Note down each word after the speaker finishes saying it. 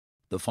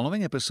The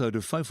following episode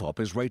of FOFOP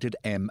is rated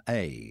MA.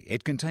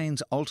 It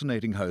contains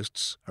alternating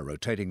hosts, a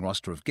rotating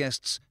roster of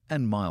guests,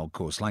 and mild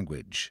coarse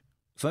language.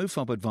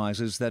 FOFOP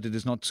advises that it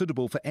is not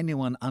suitable for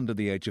anyone under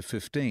the age of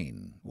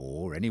 15,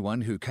 or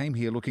anyone who came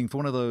here looking for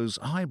one of those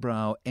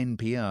highbrow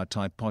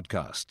NPR-type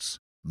podcasts.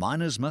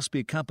 Minors must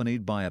be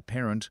accompanied by a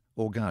parent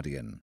or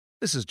guardian.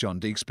 This is John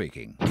Deek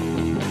speaking.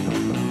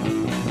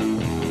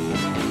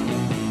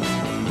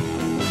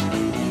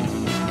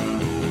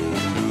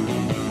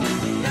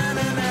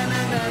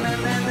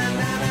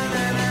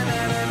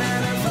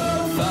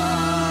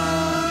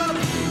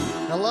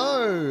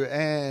 Hello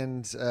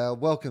and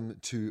welcome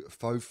to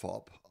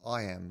FOFOP.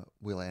 I am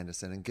Will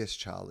Anderson and guest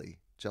Charlie,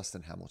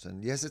 Justin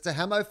Hamilton. Yes, it's a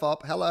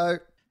Hamofop. Hello.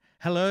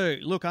 Hello.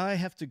 Look, I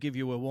have to give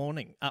you a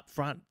warning up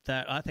front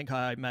that I think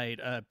I made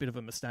a bit of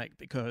a mistake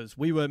because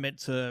we were meant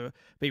to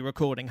be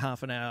recording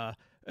half an hour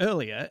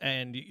earlier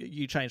and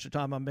you changed the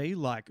time on me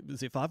like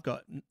as if I've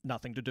got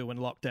nothing to do in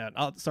lockdown.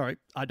 Oh, sorry,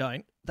 I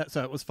don't.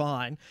 So it was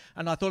fine.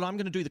 And I thought I'm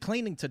going to do the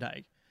cleaning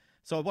today.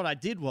 So what I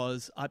did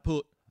was I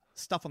put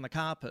stuff on the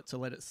carpet to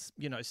let it,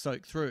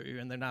 soak through.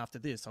 And then after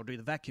this, I'll do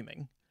the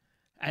vacuuming.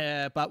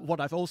 But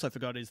what I've also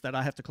forgot is that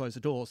I have to close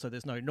the door so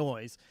there's no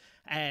noise.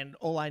 And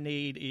all I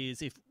need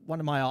is if one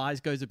of my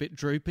eyes goes a bit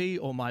droopy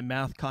or my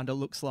mouth kind of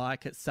looks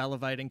like it's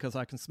salivating because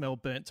I can smell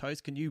burnt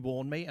toast, can you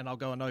warn me and I'll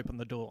go and open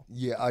the door?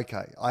 Yeah,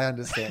 okay. I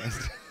understand.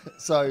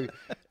 So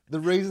the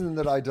reason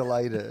that I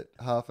delayed it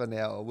half an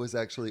hour was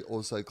actually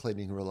also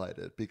cleaning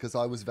related because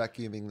I was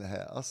vacuuming the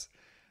house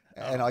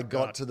and I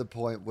got to the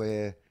point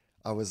where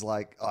I was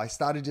like, I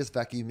started just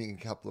vacuuming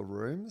a couple of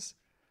rooms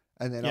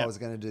and then I was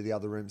going to do the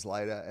other rooms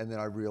later. And then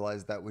I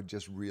realized that would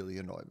just really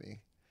annoy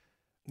me.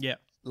 Yeah.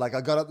 Like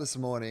I got up this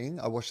morning,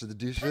 I washed the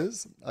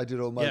dishes, I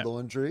did all my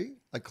laundry,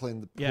 I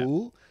cleaned the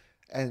pool.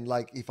 And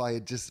like, if I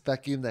had just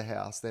vacuumed the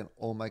house, then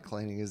all my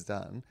cleaning is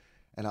done.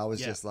 And I was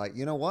just like,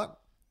 you know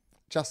what?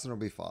 Justin will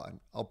be fine.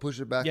 I'll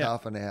push it back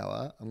half an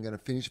hour. I'm going to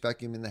finish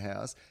vacuuming the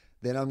house.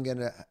 Then I'm going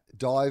to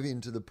dive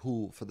into the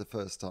pool for the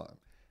first time.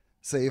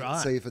 See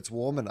if it's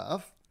warm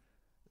enough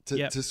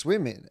to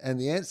swim in. And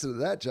the answer to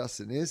that,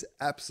 Justin, is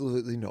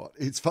absolutely not.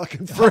 It's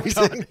fucking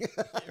freezing.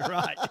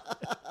 Right.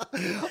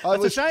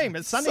 It's a shame.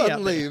 It's sunny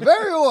suddenly out there.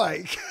 Very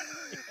awake.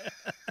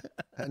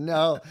 And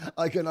now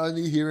I can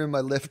only hear in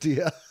my left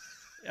ear.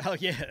 Oh,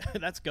 yeah.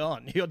 That's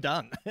gone. You're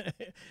done.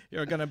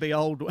 You're going to be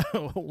old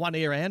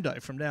one-ear Ando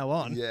from now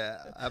on. Yeah,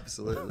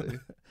 absolutely.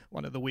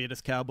 One of the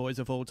weirdest cowboys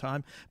of all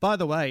time. By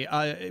the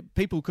way,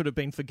 people could have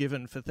been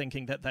forgiven for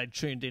thinking that they'd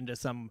tuned into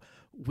some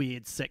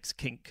weird sex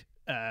kink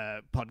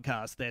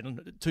podcast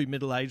then. Two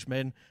middle-aged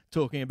men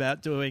talking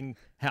about doing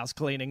house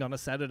cleaning on a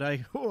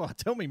Saturday. Oh,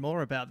 tell me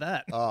more about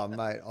that. Oh,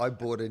 mate, I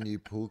bought a new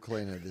pool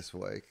cleaner this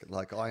week.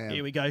 Like I am.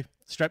 Here we go.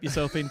 Strap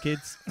yourself in,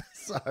 kids.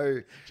 So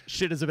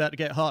shit is about to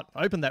get hot.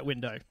 Open that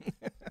window.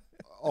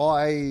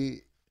 I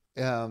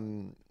have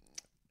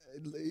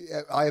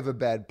a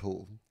bad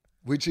pool,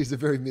 which is a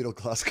very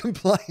middle-class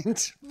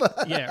complaint.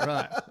 But yeah,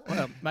 right.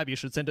 Well, maybe you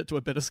should send it to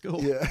a better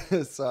school.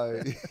 Yeah,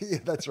 so, yeah,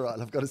 that's right.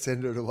 I've got to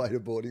send it away to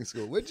boarding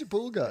school. Where'd your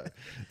pool go?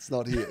 It's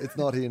not here. It's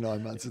not here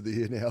 9 months of the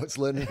year now. It's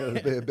learning how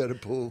to be a better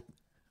pool.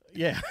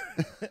 Yeah.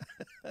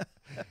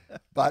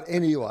 But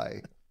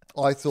anyway,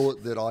 I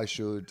thought that I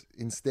should,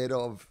 instead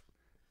of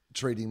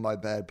treating my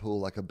bad pool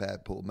like a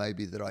bad pool,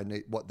 maybe that I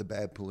need what the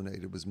bad pool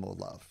needed was more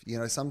love. You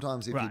know,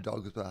 sometimes if your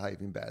dog is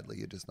behaving badly,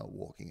 you're just not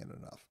walking it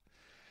enough.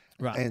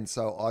 Right. And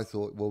so I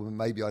thought, well,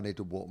 maybe I need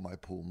to walk my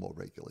pool more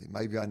regularly.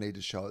 Maybe I need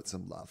to show it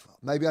some love.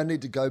 Maybe I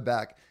need to go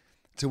back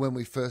to when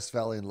we first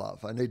fell in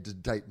love. I need to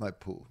date my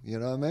pool. You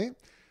know what I mean?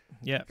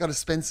 Yeah. Got to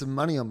spend some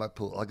money on my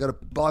pool. I got to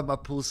buy my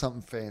pool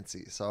something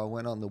fancy. So I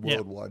went on the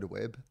World Wide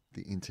Web,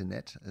 the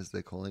internet, as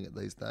they're calling it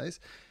these days.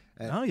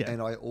 And,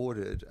 and I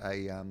ordered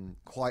a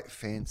quite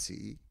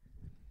fancy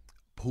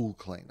pool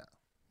cleaner.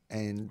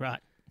 And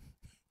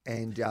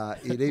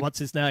what's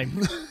his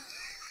name?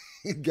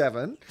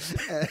 Gavin.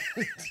 And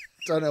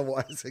don't know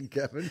why I said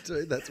Gavin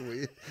too. That's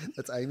weird.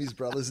 That's Amy's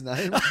brother's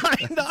name.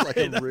 I know. That's like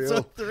a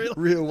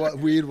real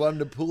weird one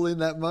to pull in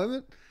that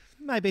moment.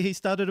 Maybe he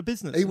started a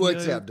business. He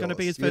works outdoors. Going to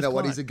be his first you know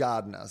what? client. He's a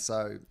gardener,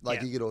 so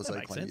he could also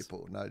clean sense. your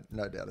pool. No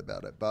doubt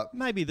about it. But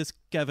maybe this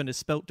Gavin is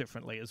spelt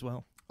differently as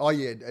well. Oh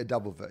yeah, a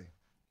double V.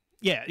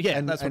 Yeah,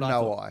 and, that's what and I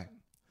no thought. I.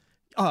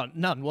 Oh,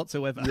 none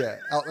whatsoever. Yeah,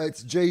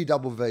 it's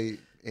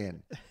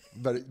GVVN,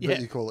 but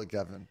you call it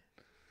Gavin.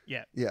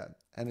 Yeah. Yeah.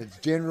 And it's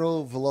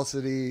general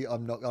velocity.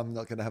 I'm not going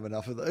to have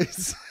enough of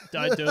these.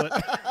 Don't do it.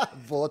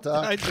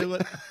 Vorta. Don't do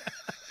it.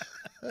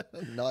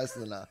 Nice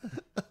enough.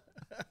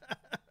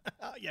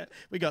 Oh, yeah,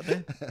 we got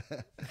there.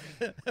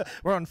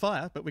 We're on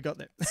fire, but we got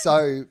there.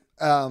 So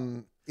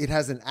it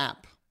has an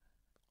app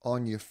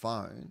on your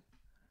phone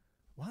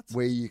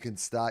where you can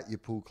start your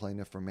pool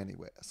cleaner from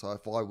anywhere. So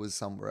if I was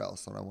somewhere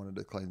else and I wanted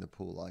to clean the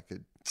pool, I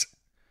could,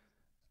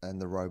 and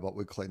the robot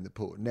would clean the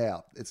pool.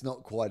 Now, it's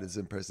not quite as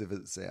impressive as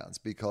it sounds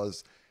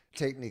because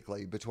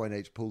technically between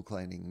each pool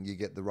cleaning, you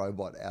get the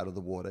robot out of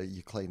the water,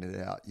 you clean it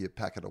out, you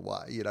pack it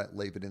away. You don't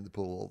leave it in the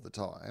pool all the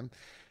time.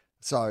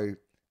 So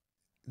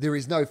there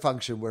is no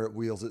function where it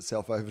wheels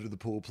itself over to the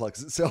pool,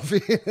 plugs itself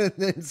in, and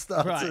then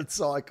starts its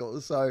cycle.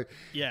 So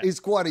it's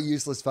quite a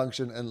useless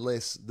function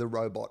unless the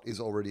robot is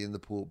already in the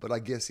pool. But I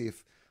guess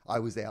if I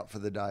was out for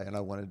the day and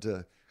I wanted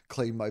to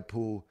clean my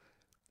pool,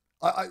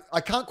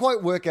 I can't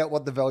quite work out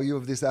what the value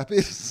of this app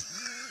is.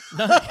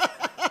 No.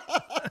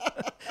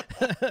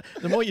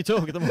 The more you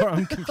talk, the more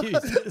I'm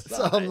confused.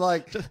 So I'm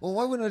like, well,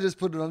 why wouldn't I just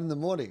put it on in the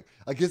morning?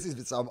 I guess if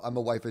it's I'm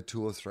away for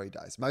 2 or 3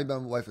 days. Maybe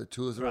I'm away for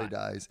 2 or 3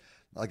 days.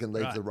 I can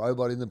leave the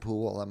robot in the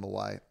pool while I'm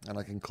away, and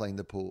I can clean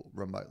the pool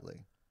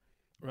remotely.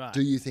 Right.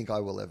 Do you think I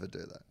will ever do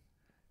that?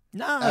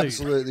 No.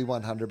 Absolutely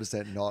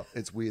 100% not.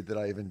 It's weird that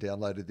I even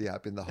downloaded the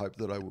app in the hope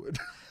that I would.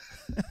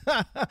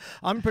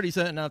 I'm pretty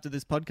certain after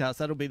this podcast,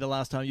 that'll be the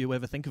last time you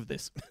ever think of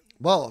this.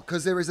 Well,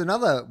 because there is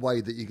another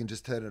way that you can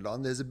just turn it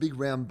on. There's a big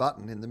round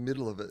button in the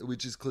middle of it,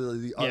 which is clearly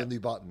the only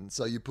button.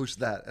 So you push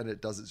that and it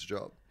does its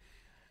job.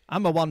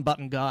 I'm a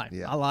one-button guy.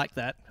 Yeah. I like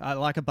that. I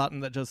like a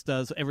button that just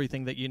does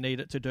everything that you need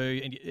it to do,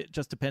 and it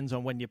just depends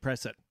on when you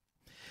press it.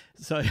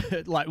 So,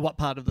 like what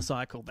part of the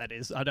cycle that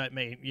is. I don't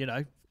mean,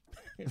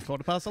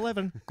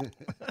 11:15.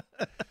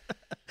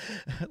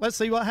 Let's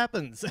see what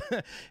happens.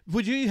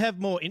 Would you have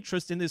more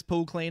interest in this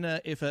pool cleaner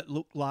if it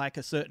looked like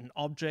a certain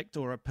object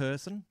or a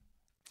person?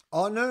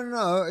 Oh,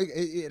 no.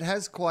 It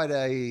has quite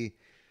a...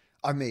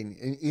 I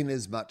mean, in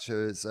as much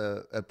as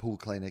a pool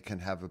cleaner can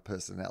have a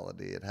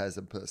personality, it has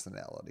a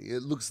personality.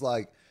 It looks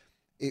like...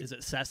 Is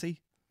it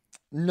sassy?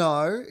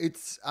 No,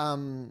 it's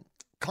kind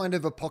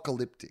of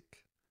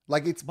apocalyptic.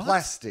 Like, it's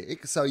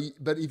plastic.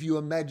 But if you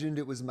imagined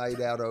it was made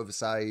out of,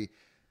 say,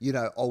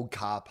 old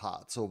car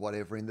parts or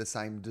whatever in the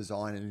same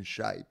design and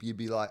shape, you'd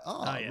be like,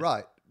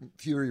 right,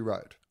 Fury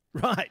Road.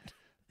 Right.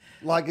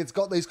 Like, it's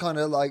got these kind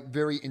of like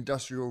very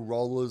industrial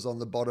rollers on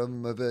the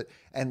bottom of it.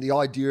 And the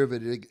idea of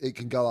it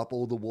can go up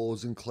all the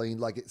walls and clean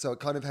so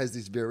it kind of has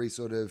this very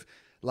sort of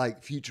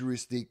like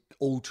futuristic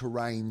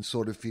all-terrain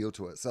sort of feel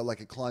to it. So like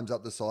it climbs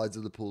up the sides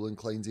of the pool and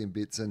cleans in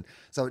bits. And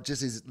so it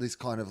just is this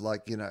kind of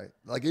like,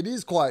 like it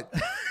is quite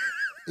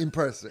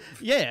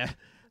impressive. Yeah.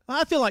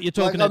 I feel like you're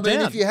talking it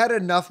down. If you had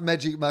enough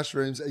magic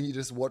mushrooms and you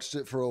just watched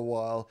it for a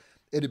while,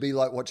 it'd be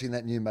like watching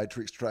that new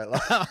Matrix trailer.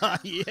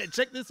 Yeah,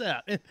 check this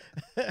out.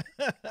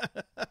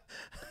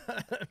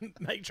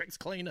 Matrix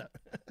cleaner.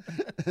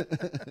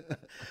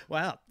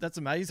 Wow, that's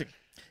amazing.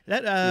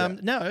 That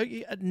No,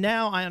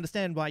 now I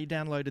understand why you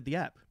downloaded the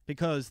app,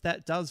 because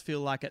that does feel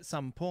like at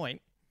some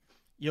point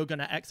you're going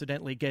to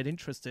accidentally get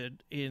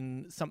interested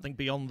in something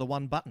beyond the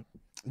one button.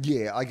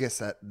 Yeah, I guess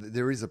that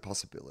there is a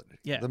possibility.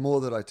 Yeah. The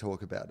more that I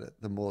talk about it,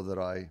 the more that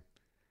I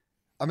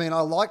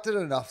liked it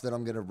enough that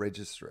I'm going to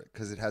register it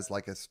because it has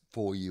like a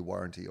 4-year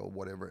warranty or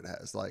whatever it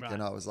has.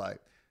 And I was like,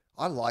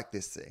 I like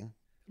this thing.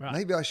 Right.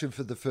 Maybe I should,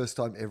 for the first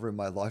time ever in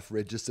my life,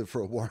 register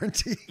for a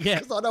warranty. Yeah.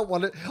 Because I don't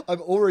want it. I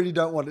already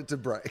don't want it to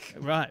break.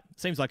 Right.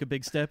 Seems like a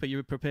big step. Are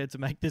you prepared to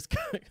make this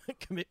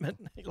commitment?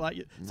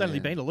 It's only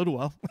been a little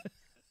while.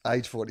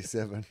 Age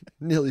 47,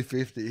 nearly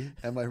 50.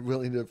 Am I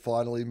willing to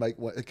finally make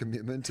a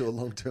commitment to a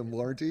long-term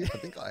warranty? I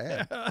think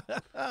I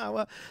am.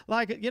 Well,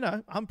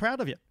 I'm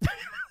proud of you.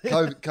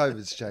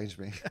 COVID's changed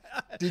me.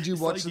 Did you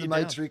watch The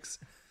Matrix?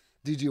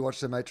 Did you watch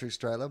The Matrix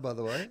trailer, by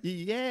the way?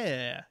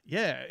 Yeah.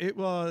 It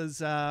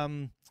was,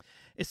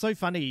 it's so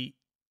funny.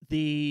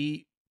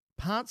 The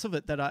parts of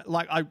it that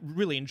I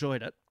really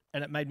enjoyed it,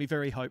 and it made me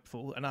very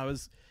hopeful. And I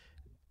was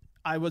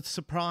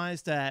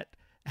surprised at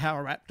how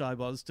rapt I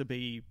was to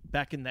be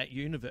back in that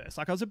universe.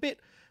 Like I was a bit,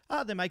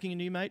 they're making a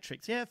new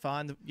Matrix. Yeah,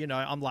 fine.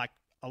 I'm like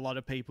a lot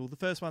of people. The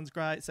first one's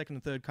great. Second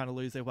and third kind of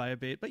lose their way a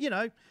bit. But,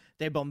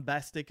 they're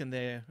bombastic and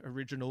they're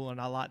original,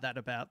 and I like that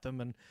about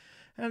them.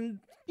 And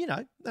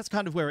that's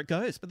kind of where it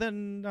goes. But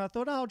then I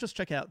thought, I'll just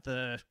check out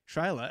the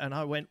trailer. And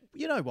I went,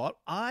 you know what?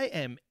 I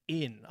am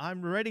in.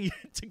 I'm ready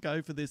to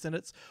go for this. And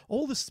it's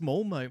all the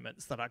small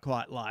moments that I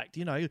quite liked.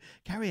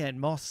 Carrie-Anne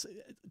Moss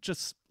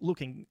just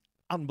looking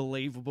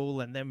unbelievable,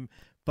 and them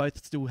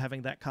both still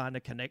having that kind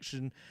of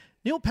connection.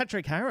 Neil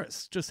Patrick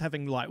Harris just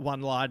having like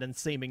one line and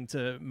seeming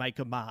to make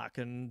a mark.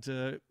 And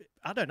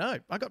I don't know.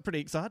 I got pretty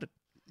excited.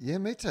 Yeah,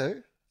 me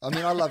too. I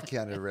mean, I love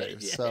Keanu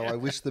Reeves, so I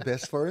wish the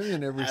best for him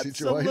in every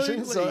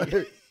situation. So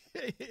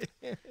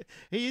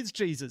he is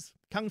Jesus,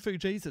 Kung Fu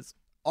Jesus.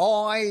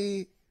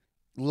 I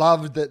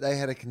loved that they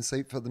had a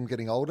conceit for them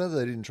getting older.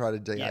 They didn't try to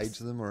de-age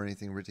them or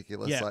anything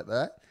ridiculous like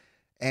that.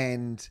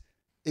 And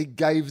it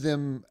gave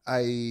them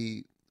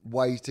a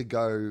way to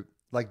go,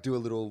 like do a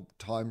little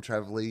time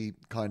travel-y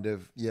kind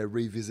of,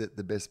 revisit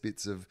the best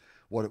bits of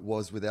what it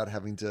was without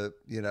having to,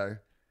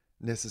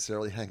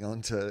 necessarily hang on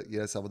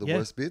to, some of the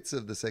worst bits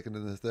of the second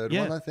and the third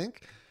one, I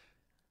think,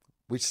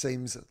 which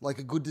seems like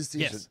a good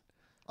decision. Yes.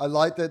 I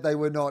like that they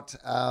were not,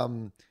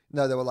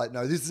 they were like,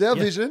 no, this is our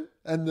vision,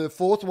 and the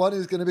fourth one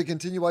is going to be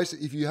continuation.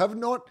 If you have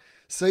not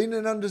seen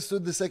and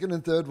understood the second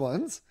and third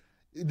ones,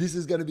 this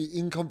is going to be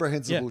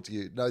incomprehensible to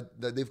you. No,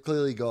 they've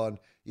clearly gone,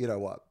 you know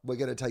what, we're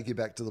going to take you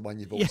back to the one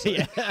you've all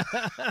seen.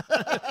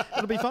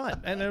 It'll be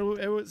fine. And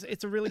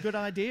it's a really good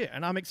idea.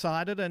 And I'm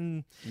excited.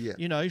 And,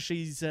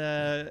 she's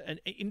an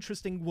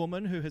interesting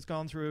woman who has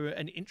gone through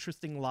an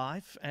interesting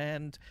life.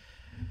 And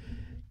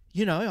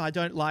I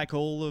don't like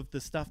all of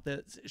the stuff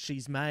that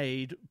she's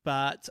made,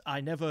 but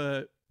I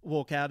never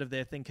walk out of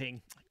there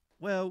thinking,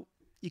 well,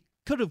 you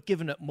could have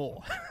given it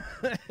more.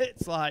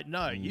 It's like,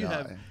 no, you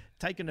have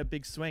taken a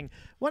big swing.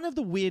 One of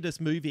the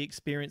weirdest movie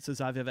experiences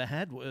I've ever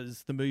had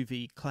was the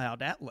movie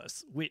Cloud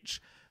Atlas,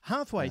 which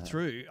halfway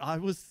through, I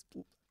was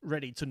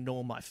ready to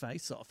gnaw my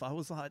face off. I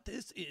was like,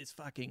 this is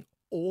fucking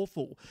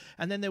awful.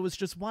 And then there was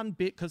just one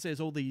bit, because there's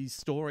all these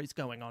stories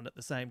going on at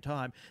the same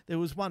time, there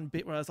was one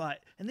bit where I was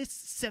like, and this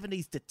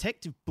 70s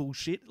detective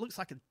bullshit, it looks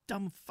like a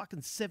dumb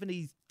fucking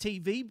 70s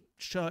TV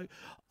show.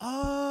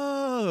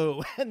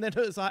 Oh, and then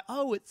it was like,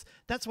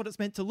 that's what it's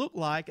meant to look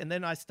like. And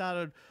then I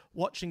started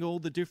watching all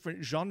the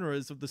different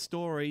genres of the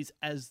stories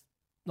as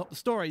not the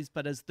stories,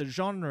 but as the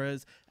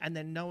genres, and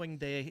then knowing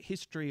their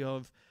history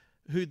of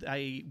who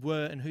they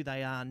were and who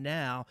they are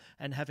now,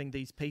 and having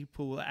these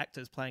people,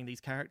 actors playing these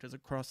characters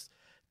across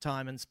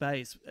time and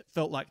space. It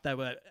felt like they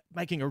were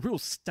making a real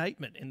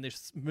statement in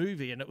this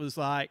movie. And it was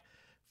like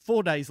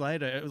 4 days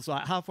later, it was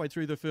like halfway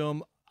through the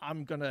film,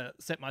 I'm going to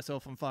set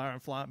myself on fire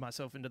and fly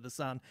myself into the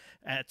sun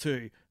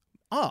to,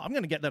 I'm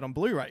going to get that on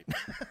Blu-ray.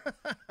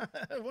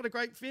 What a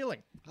great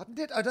feeling.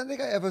 I don't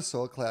think I ever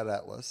saw Cloud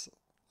Atlas.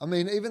 I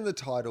mean, even the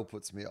title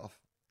puts me off.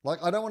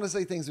 Like, I don't want to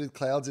see things with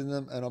clouds in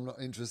them, and I'm not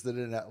interested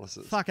in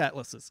atlases. Fuck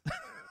atlases.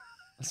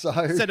 So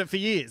said it for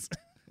years.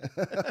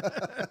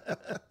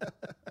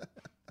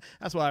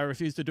 That's why I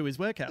refused to do his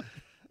workout.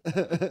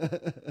 Yeah,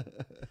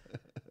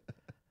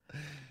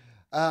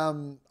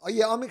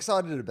 I'm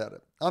excited about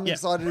it. I'm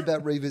excited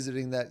about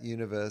revisiting that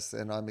universe,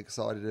 and I'm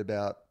excited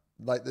about,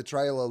 like, the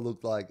trailer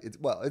looked like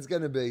it's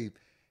going to be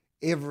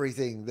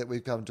everything that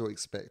we've come to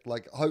expect.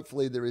 Like,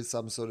 hopefully there is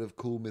some sort of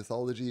cool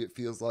mythology. It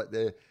feels like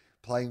they're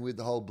playing with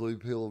the whole blue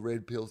pill,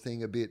 red pill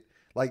thing a bit.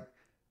 Like,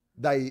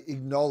 they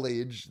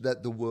acknowledge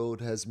that the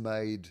world has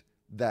made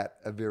that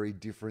a very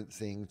different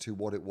thing to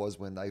what it was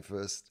when they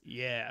first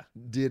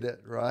did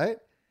it, right?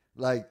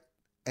 Like,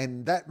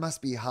 and that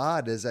must be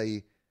hard as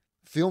a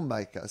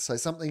filmmaker. So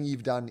something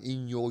you've done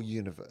in your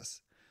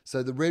universe.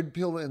 So the red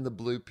pill and the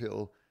blue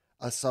pill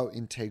are so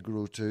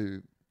integral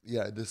to,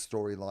 the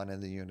storyline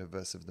and the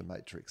universe of the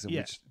Matrix and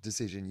which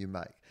decision you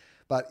make.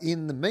 But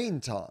in the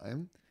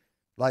meantime,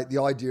 like,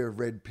 the idea of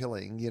red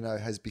pilling,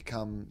 has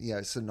become,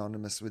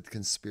 synonymous with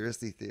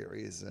conspiracy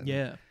theories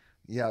and,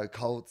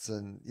 cults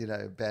and,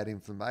 bad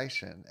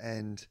information.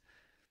 And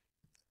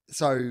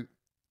so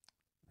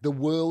the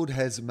world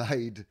has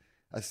made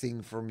a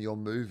thing from your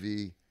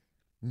movie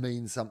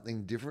mean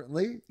something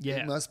differently. Yeah.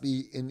 It must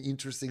be an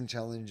interesting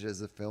challenge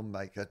as a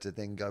filmmaker to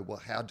then go,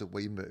 well, how do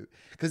we move?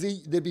 Because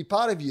there'd be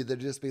part of you that'd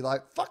just be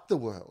like, fuck the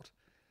world.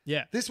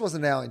 Yeah. This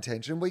wasn't our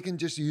intention. We can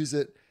just use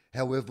it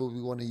however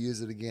we want to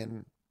use it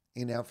again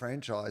in our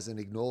franchise and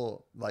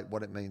ignore, like,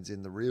 what it means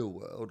in the real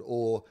world?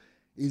 Or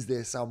is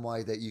there some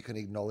way that you can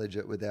acknowledge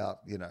it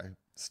without,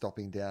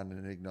 stopping down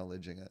and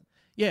acknowledging it?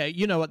 Yeah,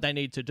 you know what they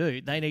need to do?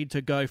 They need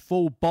to go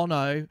full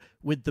Bono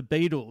with the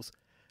Beatles.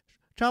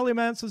 Charlie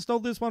Manson stole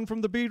this one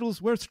from the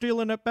Beatles. We're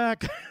stealing it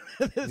back.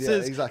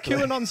 Exactly.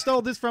 QAnon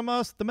stole this from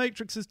us. The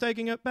Matrix is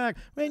taking it back.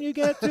 When you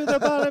get to the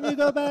bottom, you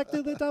go back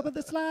to the top of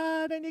the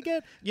slide and you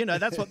get...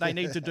 that's what they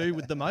need to do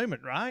with the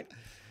moment, right?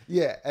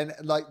 Yeah, and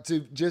like,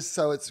 to just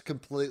so it's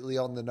completely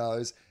on the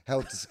nose,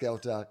 Helter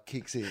Skelter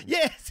kicks in.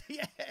 Yes,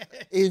 yeah.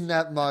 In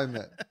that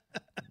moment.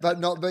 But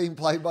not being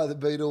played by the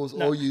Beatles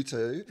or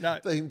U2. No.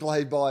 Being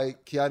played by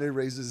Keanu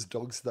Reeves'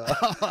 Dogstar.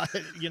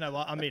 You know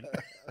what? I mean,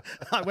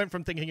 I went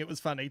from thinking it was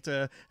funny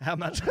to how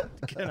much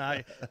can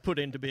I put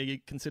in to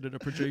be considered a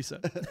producer.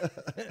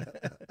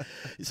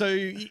 So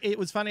it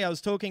was funny. I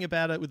was talking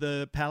about it with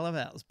a pal of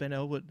ours, Ben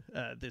Elwood,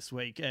 this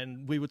week,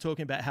 and we were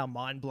talking about how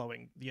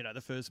mind-blowing,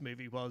 the first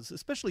movie was,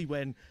 especially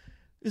when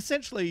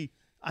essentially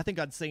I think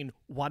I'd seen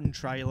one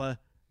trailer,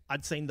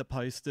 I'd seen the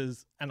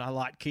posters, and I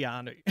liked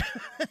Keanu.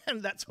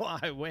 And that's why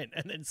I went.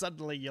 And then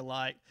suddenly you're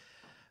like,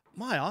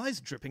 my eyes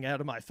dripping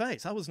out of my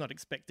face. I was not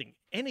expecting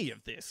any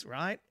of this,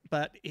 right?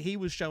 But he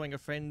was showing a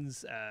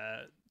friend's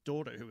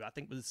daughter, who I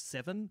think was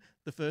 7,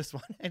 the first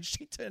one, and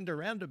she turned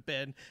around to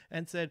Ben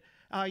and said,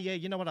 oh yeah,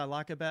 you know what I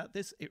like about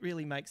this? It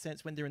really makes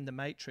sense when they're in the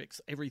Matrix,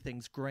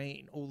 everything's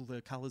green, all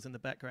the colors in the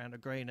background are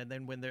green, and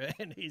then when they're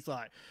and he's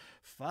like,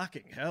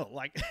 fucking hell,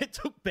 like, it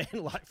took Ben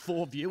like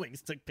 4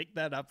 viewings to pick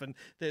that up, and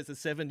there's a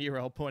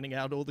 7-year-old pointing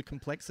out all the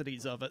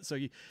complexities of it. So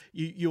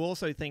you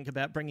also think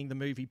about bringing the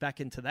movie back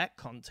into that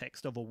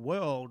context of a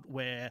world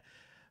where,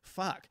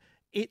 fuck,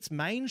 it's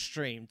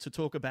mainstream to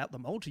talk about the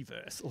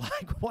multiverse.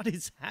 Like, what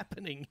is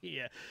happening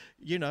here?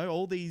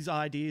 All these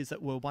ideas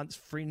that were once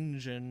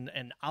fringe and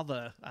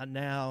other are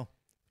now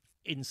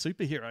in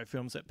superhero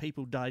films that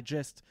people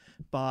digest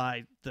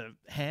by the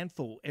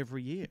handful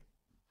every year.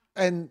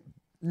 And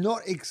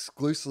not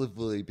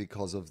exclusively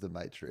because of the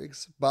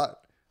Matrix,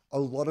 but a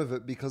lot of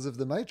it because of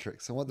the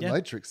Matrix and what the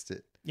Matrix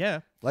did. Yeah.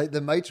 Like,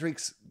 the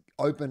Matrix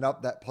opened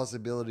up that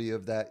possibility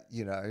of that,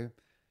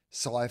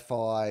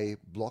 sci-fi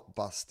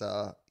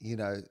blockbuster,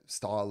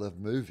 style of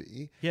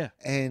movie. Yeah.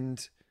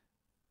 And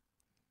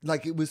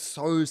like it was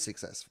so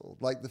successful.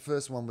 Like the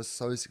first one was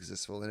so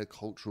successful in a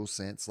cultural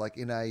sense, like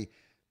in a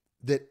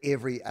that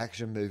every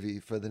action movie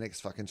for the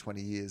next fucking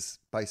 20 years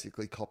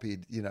basically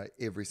copied, you know,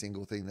 every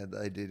single thing that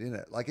they did in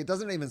it. Like it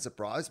doesn't even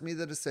surprise me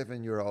that a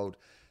 7-year-old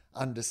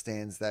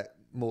understands that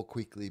more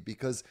quickly,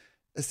 because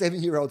a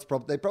 7-year-old's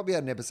they probably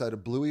had an episode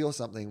of Bluey or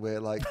something where,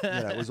 like, you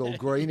know, it was all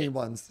green in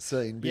one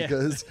scene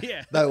because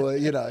they were,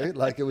 you know,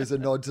 like it was a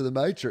nod to the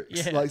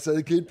Matrix. Yeah. Like, so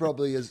the kid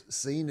probably has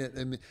seen it.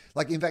 And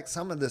like, in fact,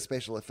 some of the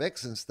special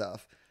effects and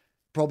stuff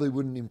probably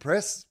wouldn't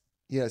impress,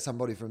 you know,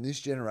 somebody from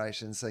this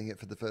generation seeing it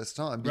for the first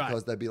time,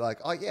 because they'd be like,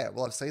 oh yeah,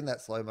 well, I've seen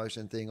that slow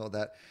motion thing or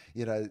that,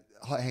 you know,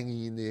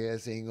 hanging in the air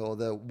thing or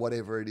the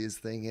whatever it is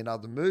thing in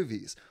other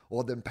movies,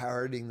 or them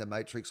parodying the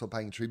Matrix or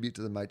paying tribute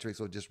to the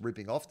Matrix or just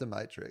ripping off the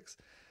Matrix.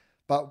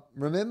 But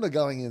remember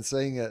going and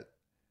seeing it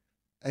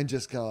and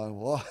just going,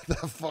 what the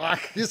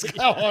fuck is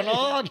going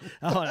on?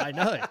 Oh,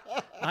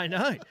 I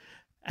know.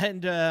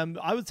 And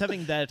I was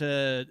having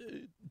that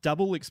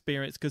double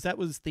experience, because that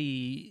was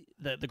the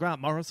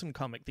Grant Morrison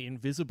comic, The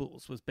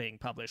Invisibles, was being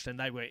published, and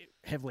they were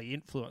heavily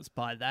influenced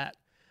by that.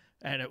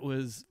 And it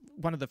was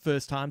one of the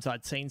first times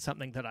I'd seen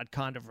something that I'd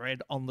kind of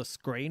read on the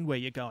screen where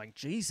you're going,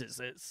 Jesus,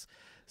 it's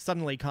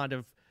suddenly kind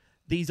of,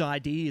 these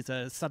ideas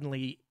are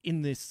suddenly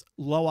in this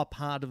lower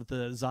part of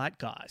the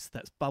zeitgeist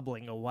that's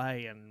bubbling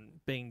away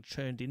and being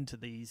churned into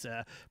these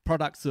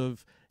products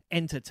of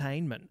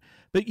entertainment.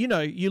 But, you know,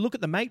 you look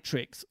at the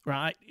Matrix,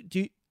 right?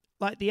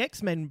 Like the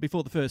X-Men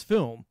before the first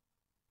film,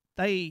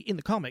 they, in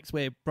the comics,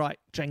 wear bright,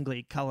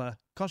 jangly colour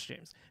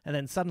costumes. And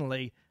then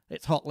suddenly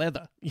it's hot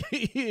leather,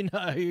 you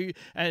know,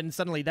 and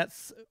suddenly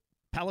that's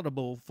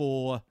palatable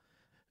for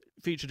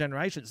future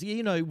generations.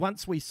 You know,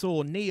 once we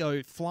saw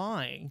Neo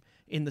flying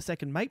in the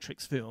second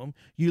Matrix film,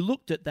 you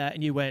looked at that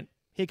and you went,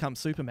 here comes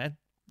Superman.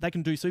 They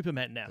can do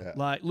Superman now. Yeah.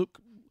 Like,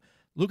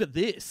 look at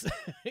this,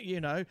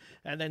 you know,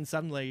 and then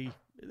suddenly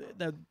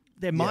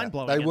they're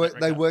mind-blowing.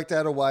 They worked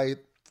out a way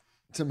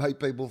to make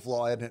people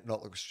fly and it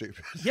not look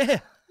stupid. Yeah,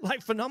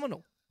 like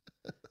phenomenal.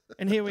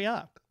 And here we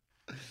are.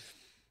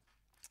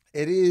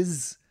 It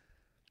is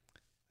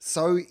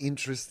so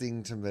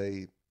interesting to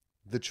me,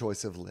 the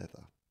choice of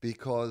leather,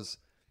 because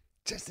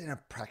just in a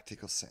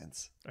practical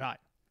sense. Right.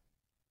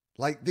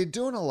 Like, they're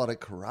doing a lot of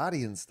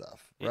karate and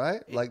stuff,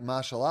 right? Like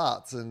martial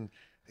arts. And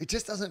it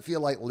just doesn't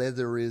feel like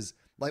leather is...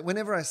 Like,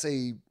 whenever I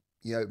see,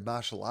 you know,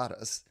 martial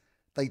artists,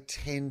 they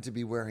tend to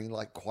be wearing,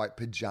 like, quite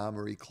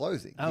pajama-y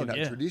clothing. Oh, you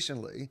know,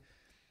 traditionally,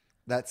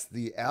 that's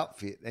the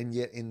outfit. And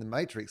yet in the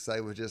Matrix,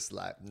 they were just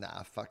like,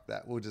 nah, fuck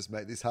that. We'll just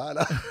make this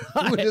harder.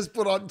 We'll just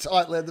put on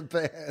tight leather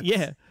pants.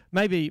 Yeah.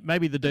 Maybe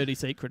the dirty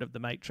secret of the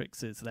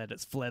Matrix is that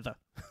it's leather.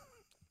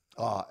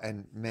 Oh,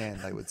 and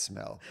man, they would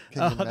smell.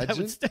 Can you imagine?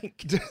 They would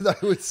stink. They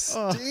would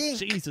stink. Oh,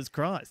 Jesus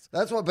Christ.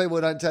 That's what people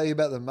don't tell you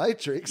about the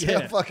Matrix,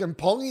 how fucking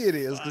pongy it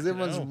is, because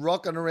everyone's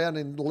rocking around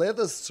in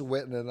leather,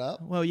 sweating it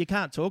up. Well, you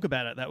can't talk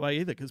about it that way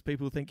either, because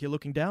people think you're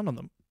looking down on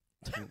them.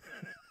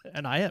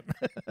 And I am.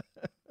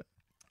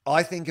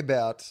 I think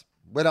about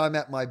when I'm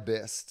at my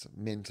best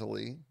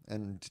mentally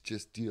and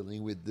just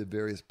dealing with the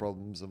various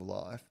problems of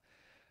life,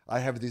 I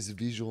have this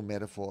visual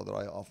metaphor that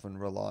I often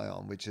rely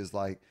on, which is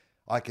like,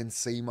 I can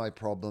see my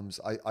problems.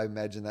 I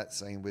imagine that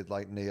scene with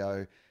like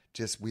Neo,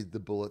 just with the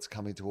bullets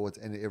coming towards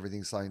and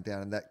everything slowing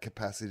down, and that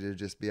capacity to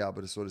just be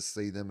able to sort of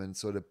see them and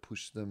sort of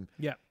push them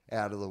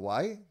out of the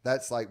way.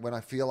 That's like when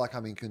I feel like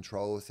I'm in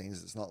control of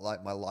things. It's not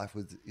like my life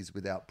is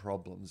without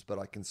problems, but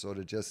I can sort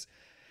of just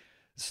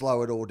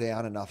slow it all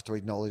down enough to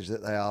acknowledge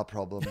that they are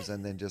problems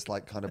and then just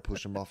like kind of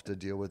push them off to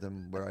deal with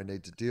them where I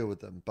need to deal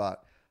with them.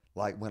 But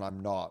like when I'm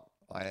not,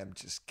 I am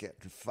just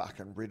getting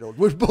fucking riddled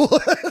with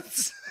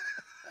bullets.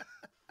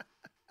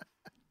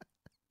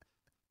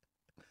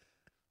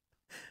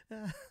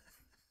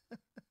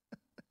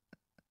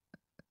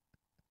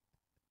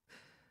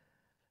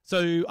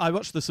 So I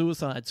watched The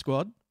Suicide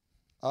Squad.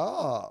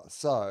 Oh,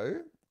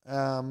 so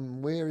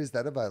where is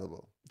that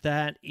available?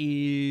 That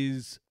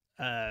is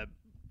Apple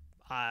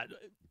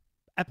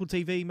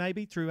TV,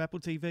 maybe through Apple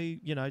TV.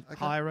 You know,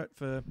 hire it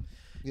for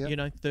you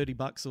know,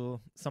 $30 or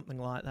something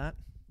like that.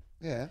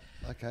 Yeah.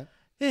 Okay.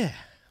 Yeah,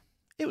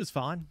 it was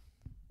fine.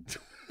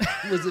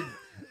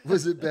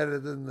 Was it better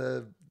than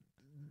the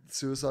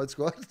Suicide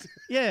Squad?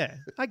 Yeah,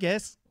 I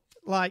guess.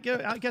 Like,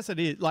 I guess it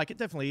is. Like, it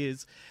definitely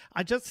is.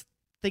 I just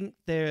think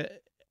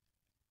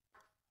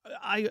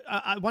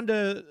I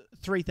wonder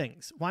three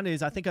things. One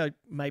is, I think I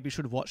maybe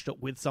should have watched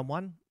it with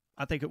someone.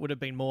 I think it would have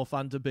been more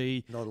fun to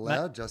be... Not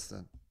allowed,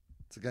 Justin.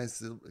 It's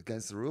against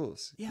the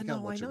rules. Yeah,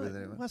 no, I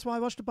know. That's why I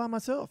watched it by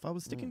myself. I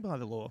was sticking by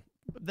the law.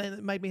 Then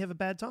it made me have a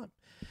bad time.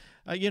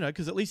 You know,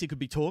 because at least you could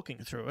be talking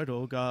through it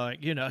or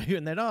going, you know,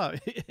 and then,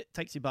 it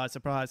takes you by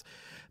surprise.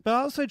 But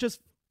I also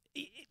just...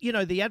 You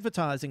know, the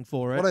advertising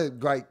for it. What a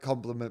great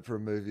compliment for a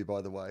movie,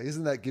 by the way.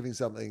 Isn't that giving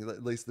something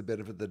at least the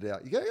benefit of the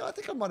doubt? You go, I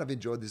think I might have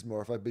enjoyed this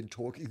more if I'd been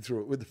talking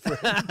through it with a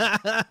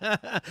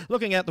friend.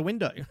 Looking out the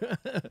window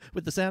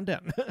with the sound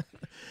down.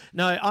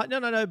 No.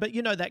 But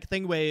you know, that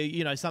thing where,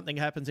 you know, something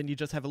happens and you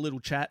just have a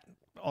little chat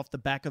off the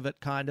back of it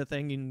kind of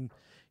thing. And,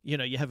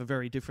 you have a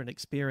very different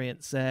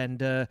experience. And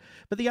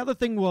but the other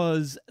thing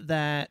was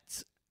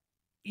that,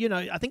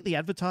 I think the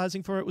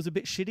advertising for it was a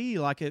bit shitty.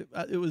 Like it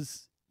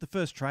was the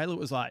first trailer. It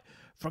was like,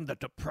 from the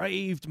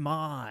depraved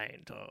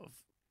mind of,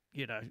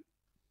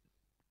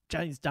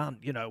 James Dunn,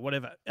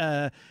 whatever.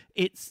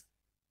 It's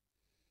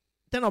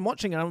then I'm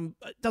watching it,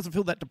 it doesn't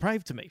feel that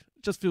depraved to me.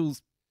 It just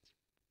feels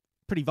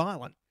pretty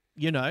violent,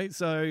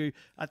 So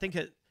I think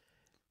it,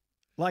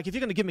 like, if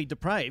you're going to give me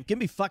depraved, give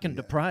me fucking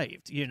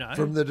depraved,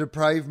 From the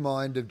depraved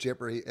mind of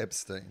Jeffrey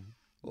Epstein.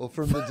 Or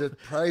from the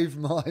depraved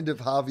mind of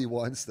Harvey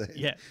Weinstein.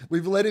 Yeah.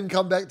 We've let him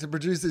come back to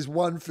produce this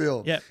one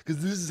film. Yeah.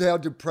 Because this is how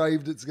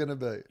depraved it's going to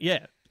be.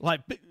 Yeah.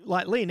 Like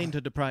lean into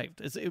depraved.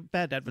 It's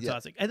bad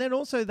advertising. Yeah. And then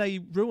also they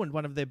ruined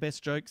one of their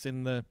best jokes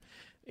in the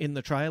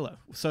trailer.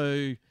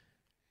 So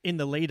in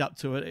the lead up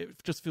to it,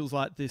 it just feels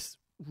like this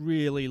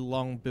really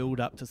long build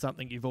up to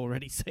something you've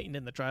already seen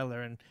in the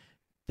trailer. And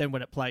then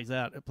when it plays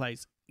out, it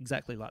plays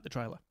exactly like the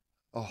trailer.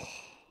 Oh.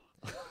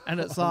 And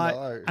it's like,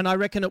 no. And I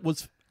reckon it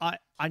was,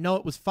 I know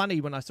it was funny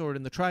when I saw it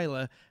in the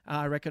trailer.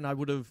 I reckon I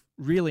would have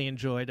really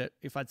enjoyed it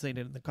if I'd seen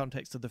it in the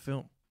context of the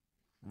film.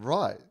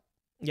 Right.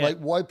 Yeah. Like,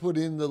 why put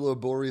in the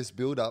laborious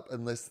build-up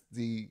unless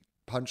the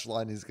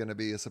punchline is going to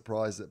be a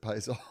surprise that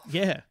pays off?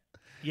 Yeah.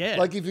 Yeah.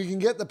 Like, if you can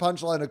get the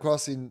punchline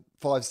across in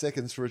 5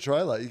 seconds for a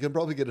trailer, you can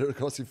probably get it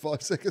across in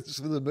 5 seconds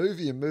for the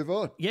movie and move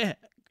on. Yeah.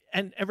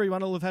 And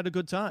everyone will have had a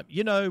good time.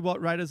 You know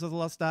what Raiders of the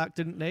Lost Ark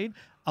didn't need?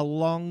 A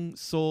long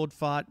sword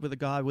fight with a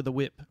guy with a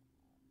whip.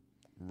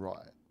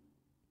 Right.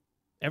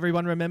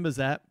 Everyone remembers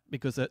that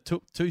because it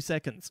took 2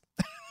 seconds.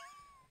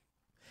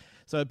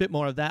 So a bit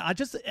more of that.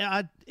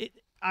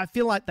 I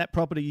feel like that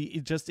property,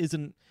 it just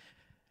isn't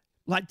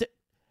like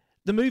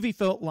the movie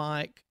felt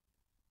like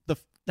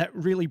that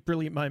really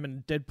brilliant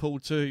moment in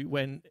Deadpool 2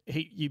 when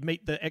you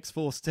meet the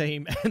X-Force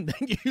team and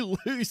then you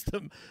lose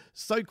them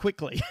so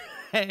quickly.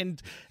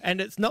 and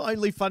it's not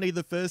only funny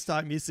the first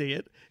time you see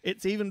it,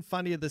 it's even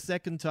funnier the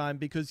second time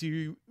because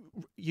you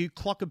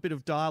clock a bit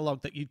of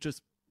dialogue that you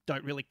just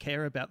don't really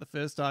care about the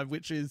first time,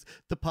 which is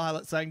the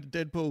pilot saying to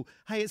Deadpool,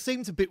 "Hey, it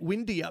seems a bit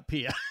windy up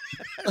here."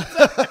 So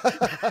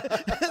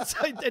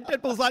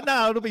Deadpool's like,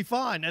 "No, it'll be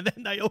fine," and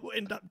then they all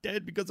end up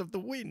dead because of the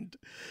wind.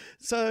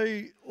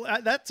 So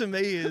that to me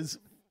is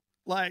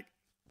like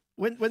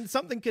when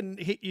something can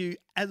hit you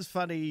as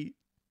funny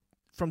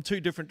from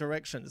 2 different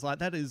directions, like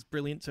that is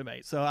brilliant to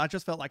me. So I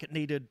just felt like it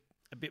needed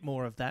a bit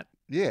more of that.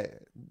 Yeah.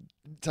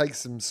 Take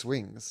some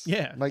swings.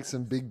 Yeah. Make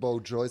some big,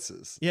 bold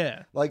choices.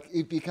 Yeah. Like,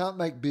 if you can't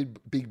make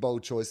big,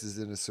 bold choices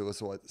in a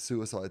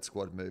Suicide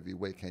Squad movie,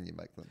 where can you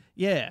make them?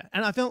 Yeah.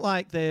 And I felt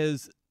like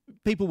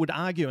people would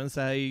argue and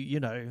say,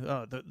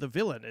 the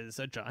villain is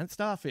a giant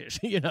starfish,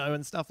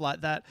 and stuff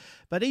like that.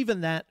 But even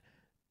that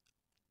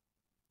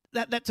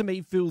to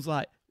me feels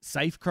like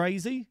safe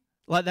crazy.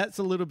 Like, that's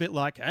a little bit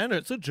like, and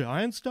it's a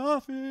giant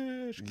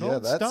starfish. Yeah,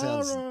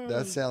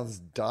 that sounds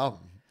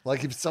dumb.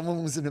 Like, if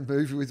someone was in a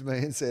movie with me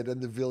and said, and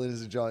the villain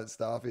is a giant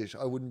starfish,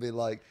 I wouldn't be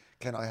like,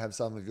 can I have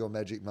some of your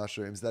magic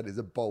mushrooms? That is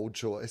a bold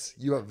choice.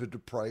 You have a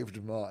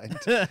depraved mind.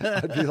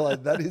 I'd be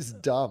like, that is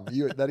dumb.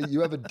 You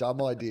have a dumb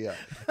idea.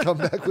 Come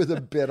back with a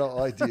better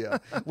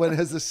idea. When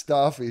has a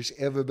starfish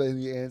ever been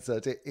the answer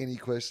to any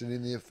question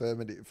in the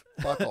affirmative?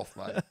 Fuck off,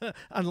 mate.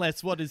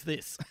 Unless, what is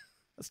this?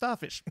 A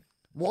starfish.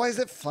 Why is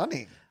it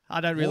funny? I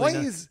don't really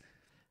know.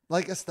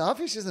 Like, a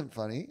starfish isn't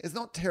funny. It's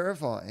not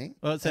terrifying.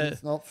 Well,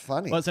 it's not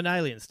funny. Well, it's an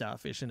alien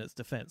starfish in its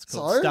defense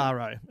called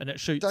Starro, and it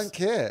shoots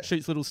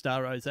little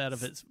Starros out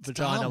of its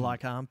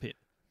vagina-like armpit.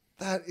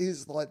 That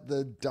is like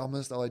the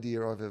dumbest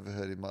idea I've ever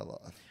heard in my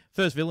life.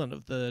 First villain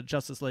of the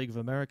Justice League of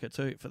America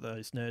too, for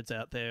those nerds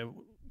out there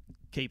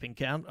keeping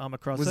count. I'm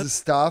across it. Was a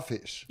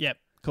starfish. Yep,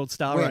 called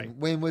Starro.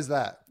 When was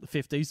that? The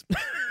 50s.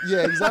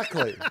 Yeah,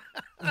 exactly.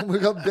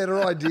 We've got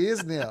better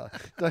ideas now.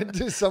 Don't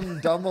do some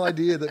dumb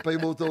idea that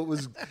people thought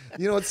was,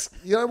 you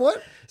know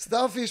what?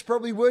 Starfish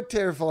probably were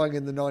terrifying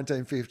in the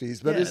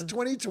 1950s, but it's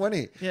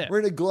 2020. Yeah. We're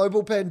in a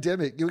global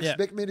pandemic. You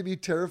expect me to be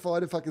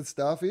terrified of fucking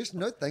starfish?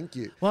 No, thank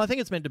you. Well, I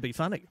think it's meant to be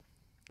funny.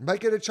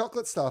 Make it a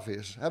chocolate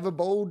starfish. Have a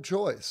bold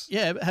choice.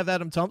 Yeah, have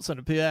Adam Thompson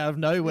appear out of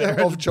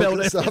nowhere. Of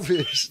chocolate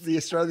starfish. The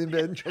Australian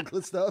band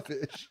Chocolate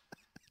Starfish.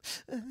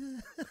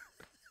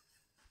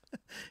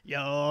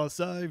 You're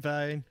so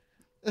vain.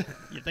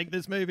 You think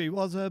this movie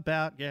was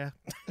about, that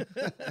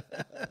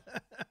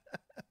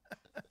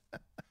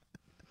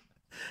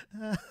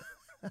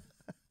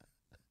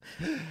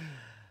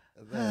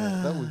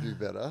would be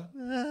better.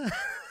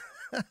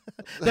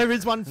 There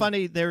is one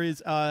funny,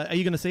 are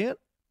you going to see it?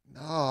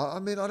 No,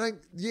 I mean,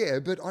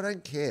 but I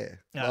don't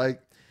care. No.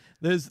 Like,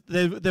 This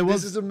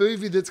is a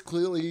movie that's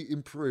clearly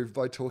improved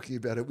by talking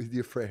about it with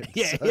your friends.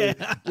 Yeah, so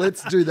yeah.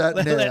 Let's do that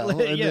now,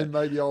 and then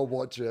maybe I'll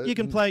watch it. You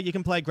can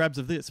play grabs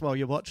of this while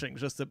you're watching,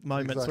 just at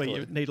moments where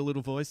you need a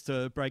little voice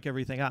to break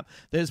everything up.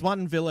 There's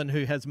one villain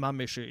who has mum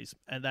issues,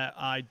 and that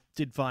I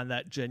did find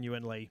that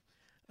genuinely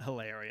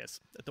hilarious,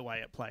 the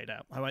way it played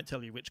out. I won't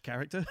tell you which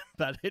character,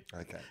 but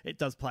it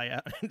does play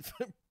out in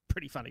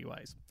pretty funny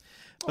ways.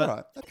 But, all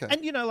right, okay.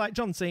 And like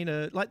John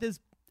Cena, like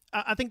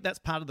I think that's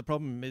part of the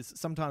problem is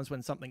sometimes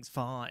when something's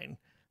fine,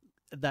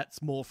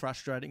 that's more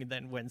frustrating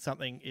than when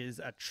something is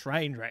a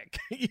train wreck,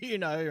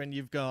 and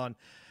you've gone,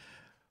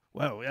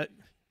 well,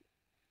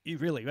 you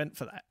really went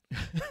for that.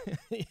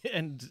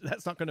 And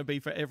that's not going to be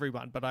for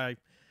everyone. But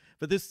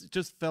this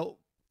just felt,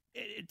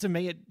 to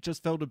me, it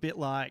just felt a bit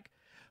like,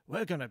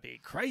 we're going to be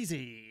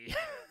crazy.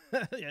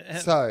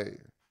 So,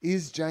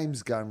 is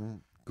James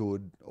Gunn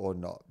good or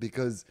not?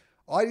 Because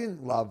I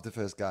didn't love the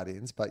first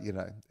Guardians, but,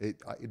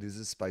 it is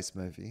a space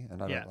movie,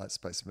 and I don't like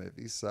space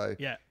movies. So,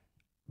 yeah.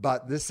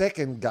 But the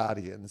second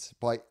Guardians,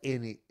 by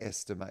any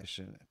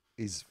estimation,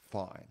 is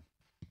fine.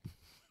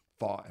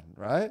 Fine,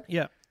 right?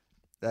 Yeah.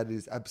 That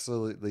is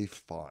absolutely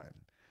fine.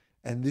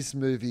 And this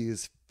movie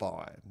is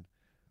fine.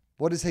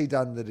 What has he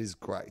done that is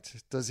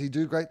great? Does he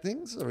do great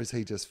things, or is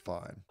he just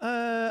fine?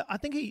 I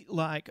think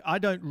I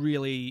don't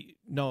really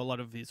know a lot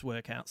of his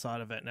work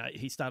outside of it. Now,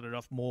 he started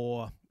off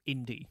more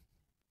indie,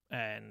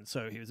 and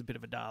so he was a bit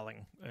of a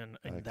darling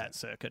in that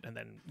circuit. And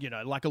then,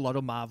 like a lot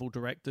of Marvel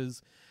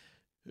directors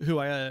who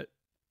are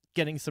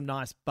getting some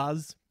nice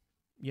buzz,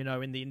 in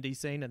the indie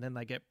scene, and then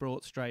they get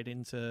brought straight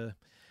into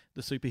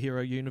the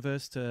superhero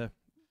universe to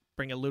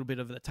bring a little bit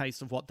of the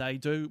taste of what they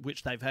do,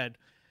 which they've had,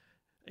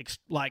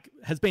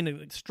 has been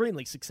an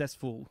extremely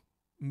successful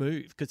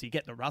move, because you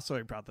get the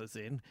Russo brothers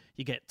in,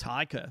 you get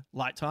Taika.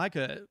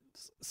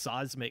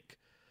 Seismic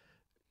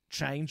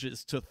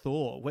changes to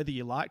Thor, whether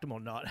you liked them or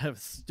not, have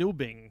still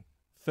been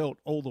felt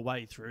all the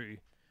way through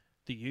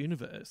the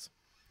universe.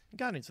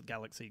 Guardians of the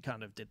Galaxy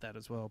kind of did that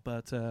as well,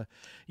 but I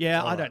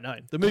don't know.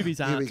 The movies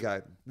aren't. Here we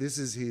go. This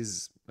is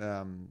his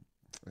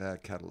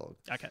catalogue.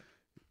 Okay.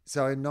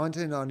 So in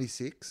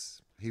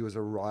 1996, he was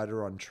a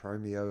writer on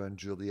Romeo and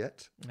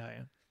Juliet. Oh,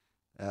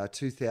 yeah.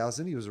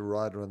 2000, he was a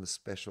writer on The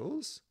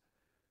Specials.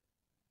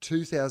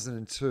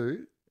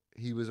 2002,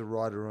 he was a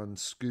writer on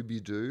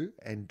Scooby-Doo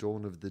and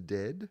Dawn of the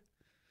Dead.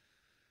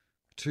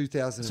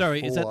 2004.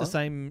 Sorry, is that the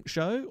same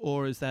show,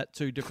 or is that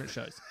two different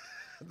shows?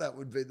 That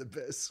would be the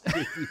best,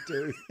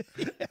 Scooby-Doo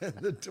and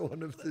the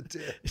Dawn of the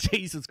Dead.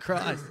 Jesus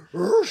Christ.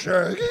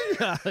 Shaggy?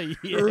 Yeah.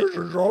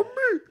 Zombie?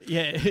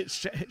 Yeah, it's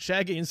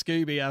Shaggy and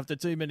Scooby, after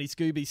too many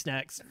Scooby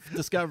snacks,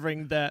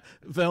 discovering that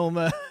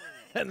Velma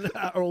and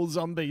are all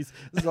zombies.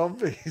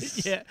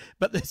 Zombies. Yeah,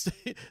 but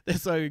they're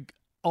so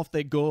off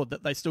their gourd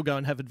that they still go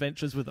and have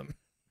adventures with them.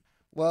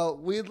 Well,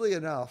 weirdly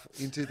enough,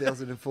 in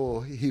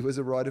 2004, he was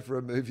a writer for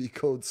a movie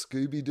called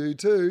Scooby-Doo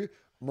 2,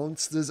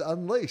 Monsters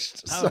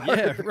Unleashed. Oh,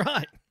 yeah,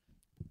 right.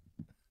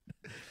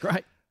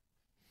 Great.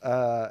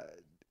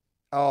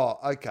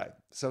 Okay.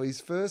 So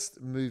his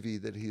first movie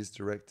that he has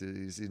directed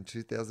is in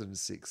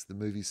 2006, the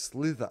movie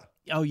Slither.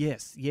 Oh,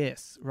 yes,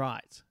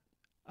 right.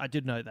 I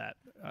did know that.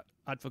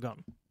 I'd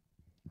forgotten.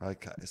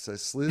 Okay, so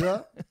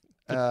Slither,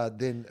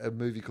 then a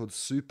movie called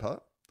Super.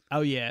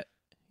 Oh, yeah,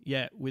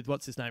 with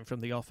what's his name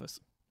from The Office.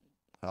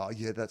 Oh,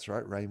 yeah, that's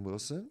right, Rainn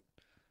Wilson.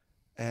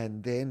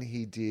 And then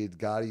he did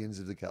Guardians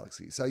of the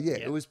Galaxy. So,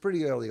 it was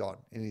pretty early on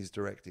in his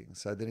directing.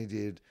 So then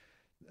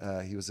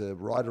he was a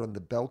writer on the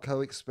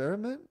Belko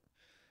Experiment.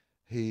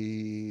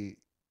 He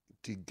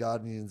did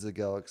Guardians of the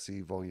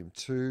Galaxy Volume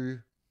 2.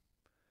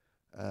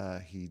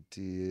 He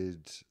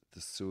did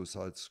The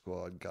Suicide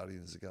Squad,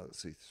 Guardians of the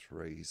Galaxy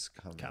 3 is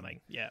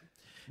coming. Yeah,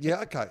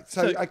 okay.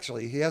 So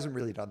actually, he hasn't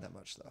really done that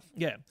much stuff.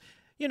 Yeah.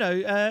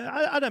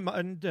 I don't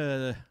mind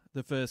the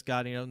first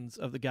Guardians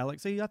of the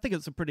Galaxy. I think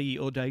it's a pretty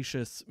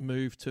audacious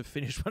move to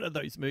finish one of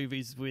those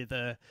movies with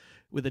a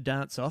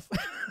dance off.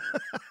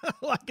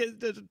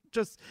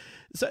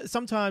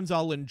 Sometimes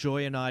I'll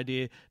enjoy an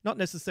idea, not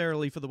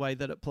necessarily for the way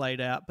that it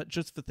played out, but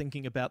just for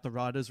thinking about the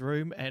writer's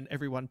room and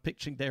everyone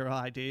pitching their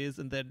ideas,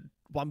 and then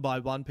one by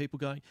one people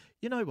going,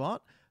 you know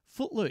what?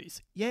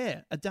 Footloose.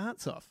 Yeah, a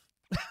dance off.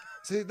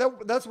 See,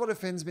 that's what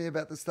offends me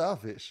about the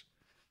Starfish.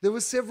 There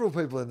were several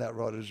people in that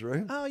writer's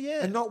room. Oh,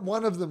 yeah. And not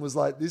one of them was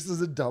like, this is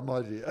a dumb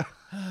idea.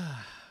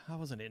 I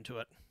wasn't into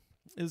it.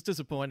 It was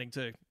disappointing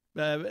too.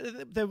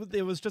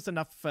 There was just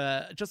enough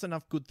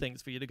good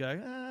things for you to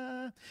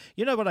go,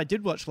 You know what I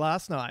did watch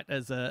last night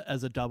as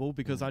a double,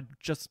 because I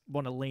just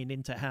want to lean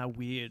into how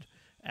weird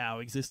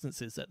our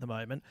existence is at the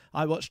moment.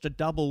 I watched a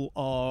double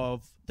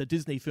of the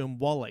Disney film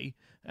WALL-E,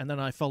 and then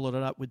I followed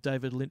it up with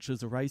David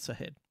Lynch's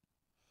Eraserhead.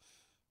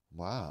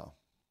 Wow.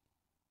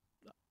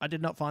 I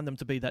did not find them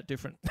to be that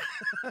different.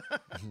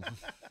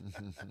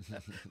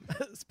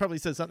 This probably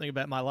says something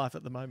about my life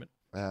at the moment.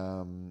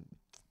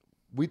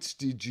 Which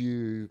did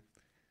you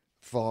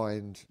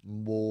find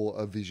more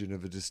a vision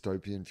of a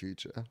dystopian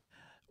future?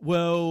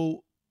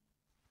 Well,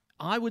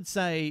 I would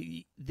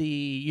say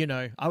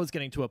I was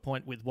getting to a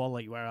point with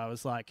WALL-E where I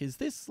was like, is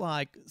this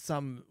like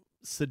some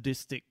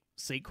sadistic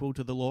sequel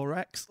to the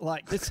Lorax?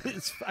 Like, this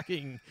is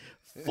fucking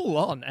full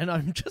on, and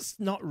I'm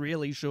just not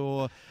really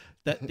sure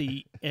that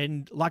the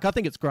end, like, I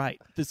think it's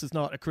great. This is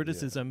not a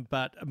criticism,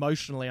 but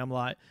emotionally I'm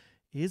like,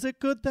 is it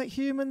good that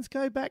humans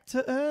go back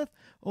to Earth,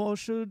 or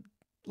should,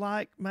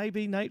 like,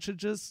 maybe nature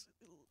just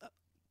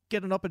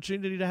get an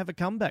opportunity to have a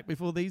comeback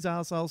before these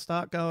arseholes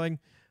start going,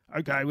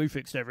 okay, we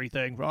fixed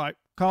everything, right?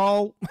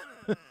 Cole.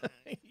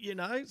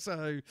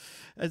 So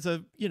it's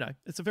a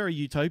very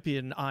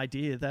utopian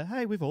idea that,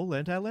 hey, we've all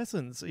learnt our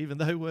lessons, even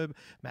though we're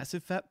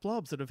massive fat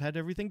blobs that have had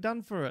everything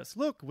done for us.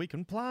 Look, we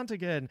can plant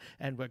again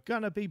and we're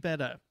going to be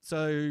better.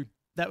 So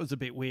that was a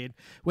bit weird.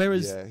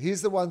 Whereas... Yeah,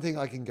 here's the one thing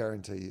I can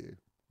guarantee you.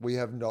 We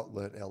have not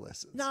learnt our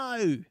lessons.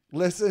 No.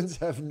 Lessons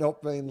have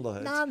not been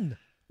learnt.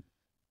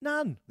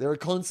 None. There are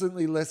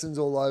constantly lessons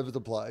all over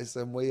the place,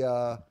 and we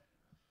are...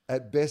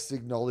 at best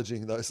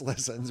acknowledging those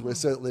lessons. We're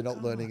certainly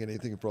not learning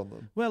anything from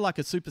them. We're like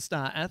a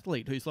superstar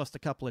athlete who's lost a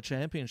couple of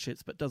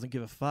championships but doesn't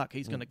give a fuck.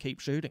 He's going to keep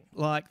shooting.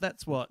 Like,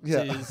 that's what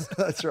is.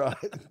 That's right.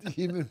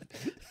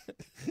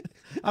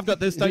 I've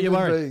got this, don't you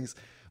worry. Beings,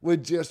 we're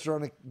just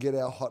trying to get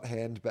our hot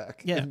hand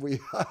back. Yeah. And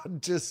we are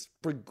just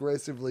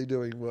progressively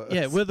doing worse.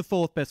 Yeah, we're the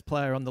fourth best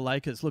player on the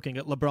Lakers, looking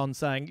at LeBron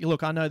saying,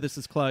 look, I know this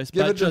is close,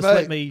 Give but it to just me.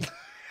 let me...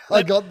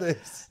 I got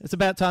this. It's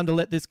about time to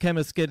let this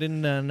chemist get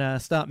in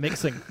and start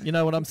mixing. You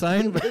know what I'm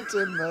saying? Give it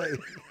to me.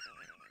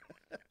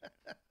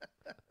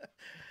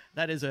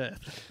 That is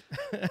Earth.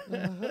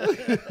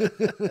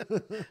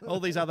 All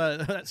these other,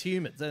 that's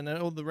humans, and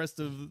all the rest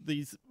of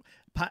these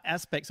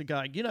aspects are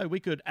going, we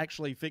could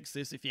actually fix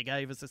this if you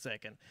gave us a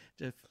second.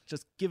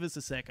 Just give us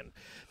a second.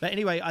 But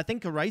anyway, I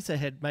think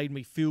Eraserhead made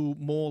me feel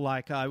more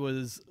like I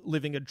was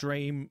living a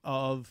dream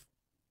of...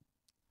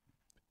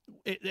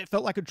 It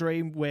felt like a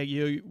dream where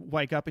you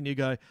wake up and you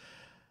go,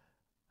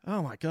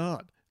 oh my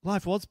God,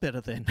 life was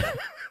better then.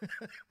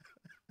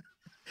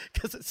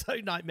 Because it's so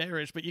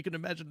nightmarish, but you can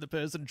imagine the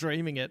person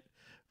dreaming it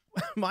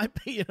might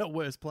be in a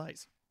worse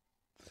place.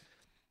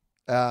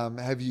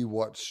 Have you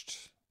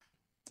watched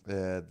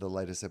the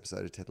latest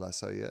episode of Ted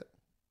Lasso yet?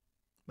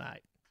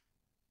 Mate,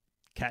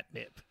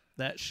 catnip.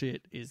 That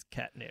shit is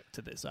catnip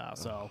to this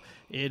arsehole.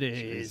 It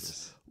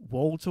is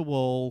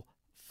wall-to-wall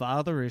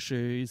father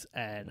issues,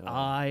 and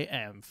I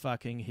am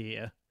fucking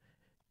here.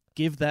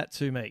 Give that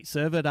to me.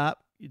 Serve it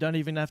up. You don't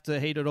even have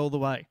to heat it all the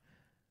way.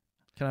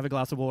 Can I have a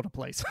glass of water,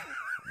 please?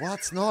 Well,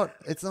 it's not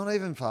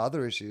even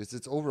father issues.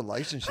 It's all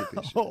relationship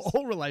issues.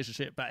 all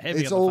relationship, but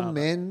heavy it's on the all father.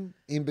 Men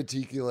in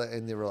particular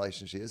and their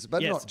relationships,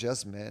 but not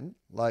just men.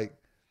 Like,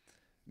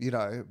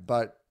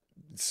 but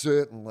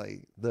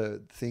certainly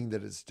the thing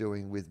that it's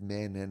doing with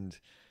men and,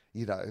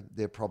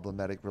 their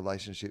problematic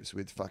relationships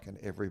with fucking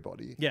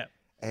everybody. Yeah.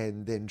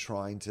 And then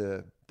trying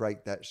to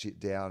break that shit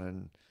down.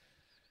 And,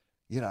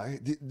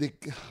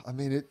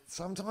 it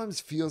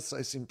sometimes feels so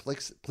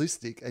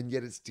simplistic, and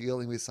yet it's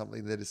dealing with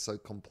something that is so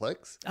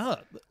complex. Oh,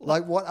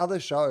 like what other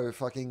show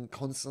fucking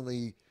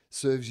constantly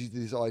serves you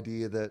this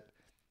idea that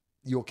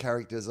your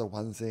characters are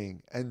one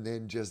thing and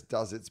then just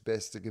does its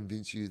best to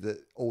convince you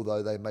that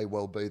although they may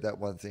well be that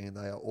one thing,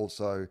 they are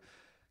also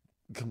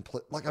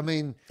complete. Like,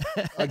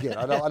 again,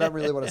 I don't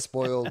really want to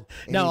spoil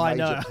any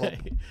major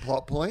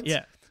plot points.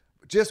 Yeah.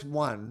 Just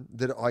one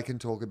that I can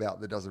talk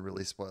about that doesn't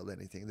really spoil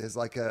anything. There's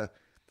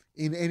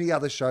in any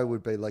other show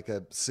would be like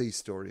a C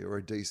story or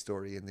a D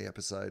story in the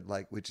episode,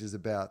 which is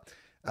about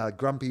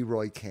Grumpy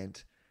Roy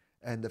Kent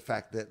and the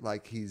fact that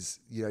his,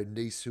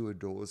 niece who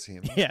adores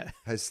him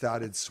has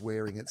started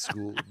swearing at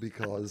school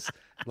because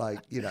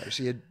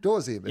she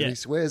adores him and he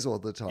swears all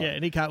the time. Yeah.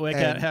 And he can't work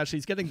out how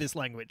she's getting this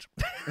language.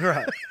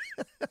 Right.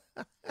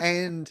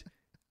 And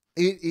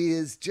it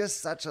is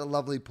just such a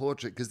lovely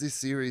portrait because this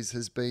series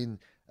has been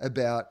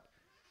about,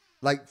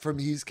 from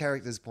his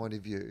character's point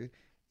of view,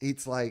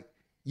 it's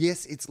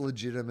yes, it's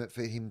legitimate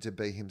for him to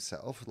be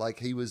himself.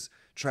 He was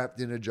trapped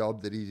in a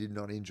job that he did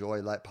not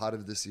enjoy. Part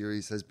of the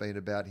series has been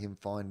about him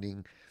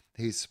finding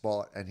his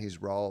spot and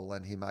his role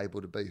and him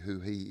able to be who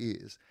he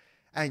is.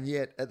 And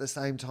yet, at the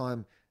same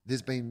time,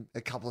 there's been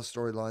a couple of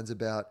storylines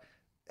about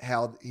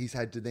how he's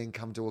had to then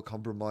come to a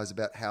compromise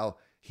about how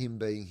him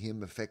being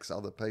him affects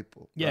other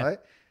people. Yeah. Right?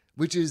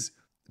 Which is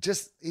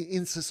just,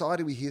 in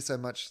society, we hear so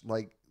much,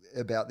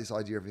 about this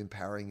idea of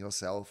empowering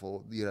yourself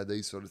or,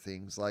 these sort of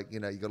things. You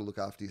got to look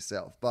after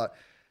yourself. But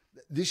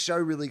this show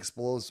really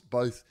explores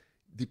both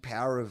the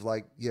power of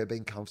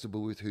being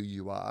comfortable with who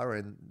you are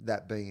and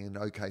that being an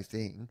okay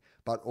thing,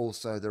 but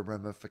also the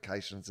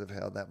ramifications of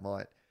how that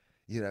might,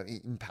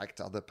 impact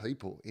other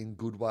people in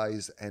good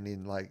ways and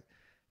in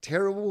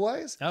terrible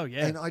ways. Oh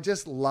yeah. And I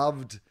just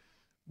loved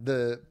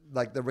the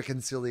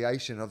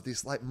reconciliation of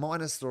this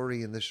minor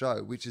story in the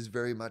show, which is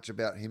very much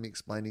about him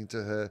explaining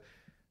to her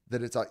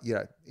that it's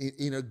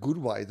in a good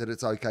way that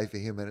it's okay for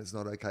him and it's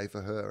not okay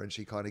for her, and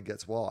she kind of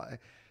gets why.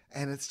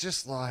 And it's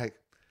just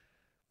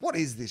what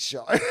is this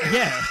show?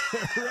 Yeah,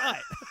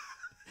 right.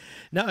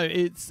 No,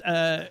 it's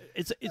a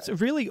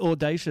really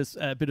audacious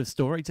bit of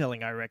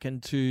storytelling, I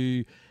reckon,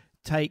 to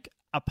take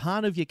a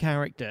part of your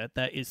character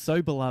that is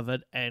so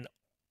beloved and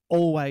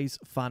always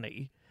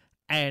funny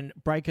and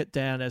break it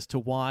down as to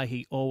why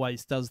he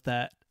always does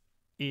that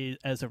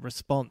as a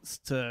response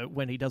to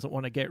when he doesn't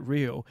want to get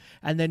real,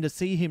 and then to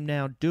see him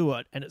now do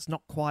it and it's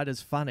not quite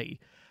as funny.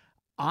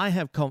 I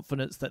have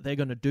confidence that they're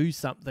going to do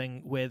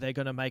something where they're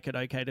going to make it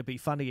okay to be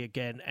funny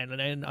again, and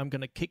then I'm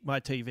going to kick my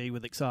TV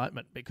with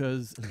excitement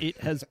because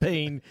it has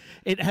been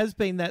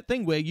that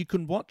thing where you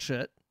can watch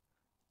it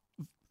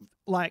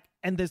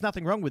and there's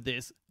nothing wrong with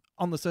this.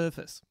 on the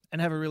surface and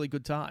have a really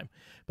good time.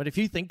 But if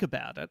you think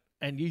about it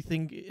and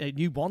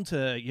you want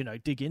to,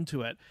 dig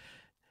into it,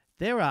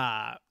 there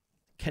are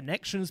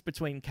connections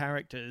between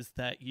characters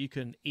that you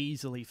can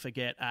easily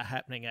forget are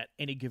happening at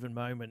any given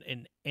moment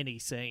in any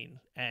scene,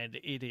 and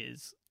it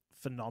is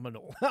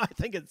phenomenal. I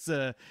think it's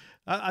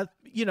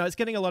it's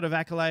getting a lot of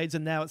accolades,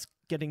 and now it's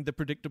getting the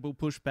predictable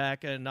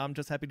pushback, and I'm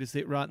just happy to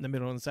sit right in the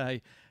middle and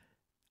say,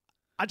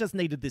 I just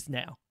needed this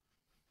now.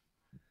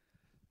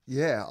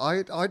 Yeah,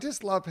 I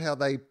just love how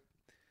they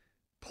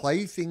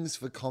play things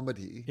for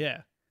comedy.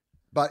 Yeah.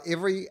 But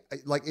every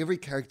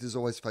character is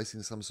always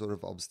facing some sort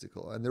of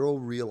obstacle, and they're all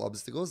real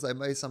obstacles. They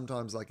may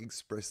sometimes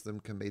express them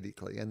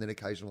comedically, and then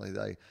occasionally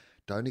they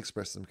don't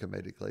express them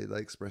comedically. They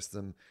express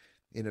them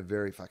in a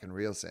very fucking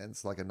real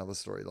sense, like another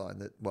storyline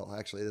that, well,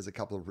 actually there's a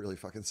couple of really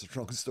fucking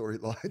strong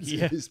storylines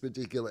in this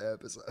particular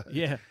episode.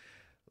 Yeah.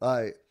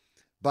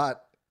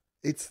 But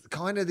it's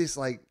kind of this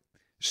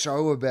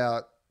show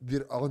about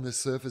that on the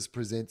surface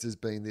presents as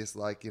being this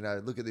look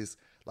at this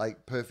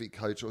perfect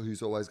coach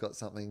who's always got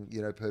something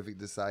perfect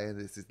to say, and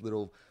there's this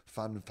little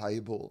fun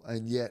fable,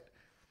 and yet,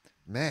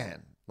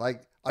 man,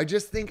 I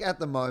just think at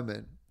the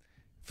moment,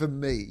 for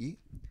me,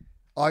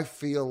 I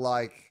feel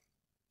like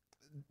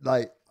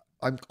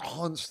I'm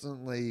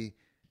constantly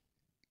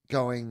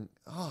going,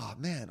 oh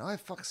man,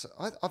 I've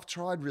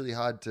tried really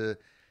hard to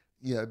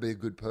be a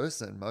good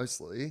person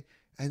mostly.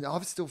 And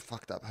I've still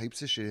fucked up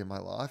heaps of shit in my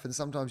life. And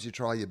sometimes you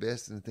try your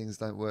best and things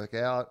don't work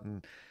out.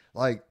 And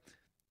what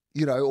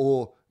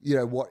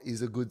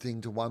is a good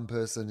thing to one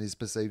person is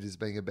perceived as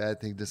being a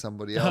bad thing to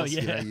somebody else.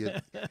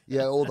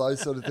 All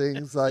those sort of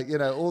things.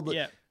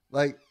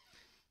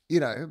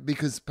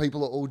 Because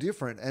people are all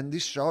different. And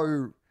this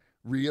show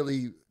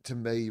really, to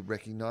me,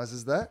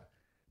 recognizes that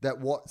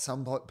what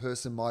some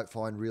person might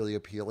find really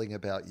appealing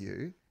about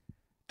you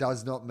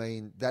does not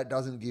mean, that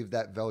doesn't give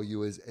that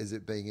value as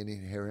it being an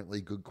inherently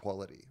good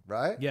quality,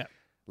 right? Yeah.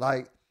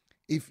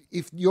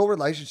 If your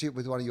relationship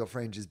with one of your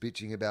friends is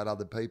bitching about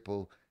other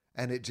people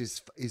and it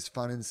just is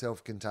fun and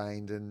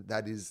self-contained and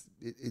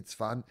it's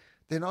fun,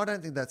 then I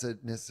don't think that's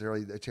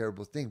necessarily a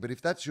terrible thing. But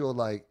if that's your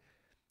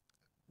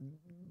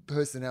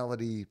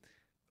personality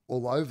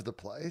all over the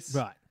place,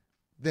 right,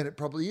 then it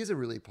probably is a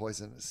really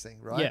poisonous thing,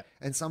 right? Yeah.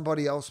 And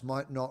somebody else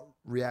might not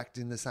react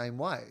in the same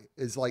way.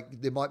 It's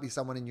there might be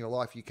someone in your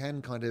life you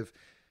can kind of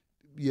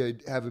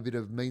have a bit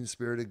of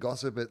mean-spirited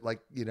gossip, it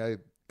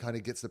kind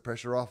of gets the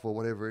pressure off or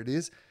whatever it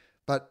is.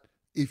 But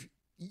if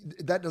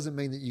that doesn't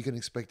mean that you can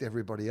expect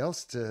everybody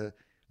else to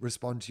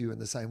respond to you in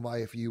the same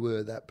way if you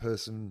were that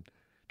person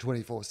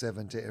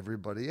 24/7 to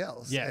everybody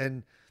else. Yeah.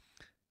 And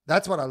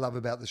that's what I love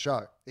about the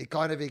show. It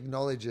kind of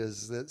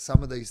acknowledges that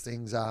some of these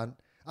things aren't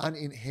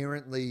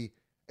inherently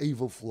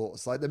evil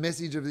flaws. The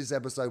message of this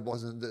episode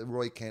wasn't that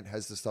Roy Kent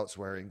has to stop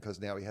swearing because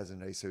now he has a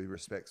niece who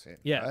respects him.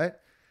 Yeah. Right?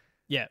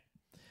 Yeah.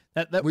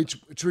 Which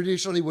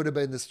traditionally would have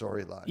been the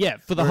storyline. Yeah,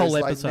 for the whole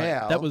episode.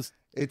 Now, that was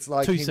it's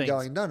like him scenes.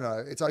 Going,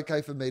 no, it's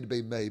okay for me to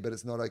be me, but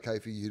it's not okay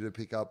for you to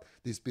pick up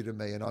this bit of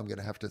me, and I'm going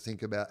to have to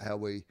think about how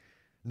we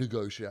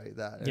negotiate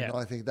that. And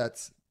I think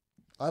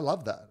I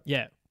love that.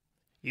 Yeah.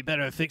 You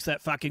better fix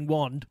that fucking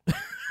wand.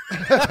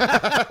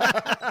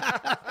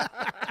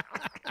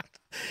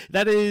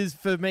 That is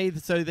for me.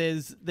 So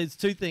there's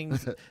two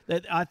things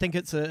that I think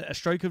it's a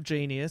stroke of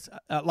genius.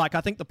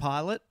 I think the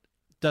pilot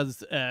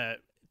does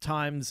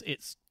times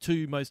its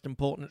two most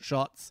important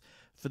shots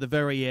for the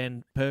very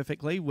end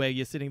perfectly, where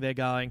you're sitting there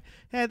going,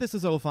 "Yeah, this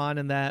is all fine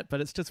and that,"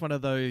 but it's just one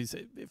of those.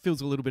 It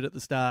feels a little bit at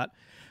the start.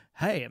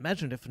 Hey,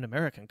 imagine if an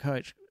American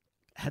coach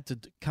had to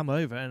come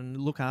over and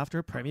look after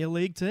a Premier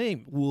League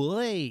team.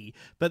 Whee!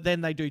 But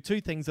then they do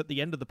two things at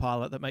the end of the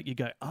pilot that make you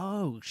go,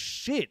 oh,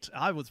 shit,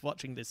 I was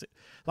watching this.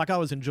 I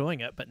was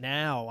enjoying it, but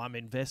now I'm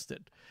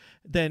invested.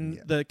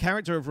 Then the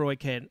character of Roy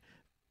Kent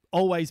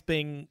always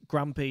being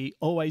grumpy,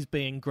 always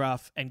being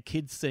gruff, and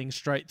kids seeing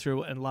straight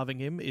through it and loving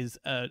him is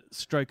a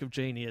stroke of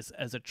genius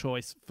as a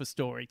choice for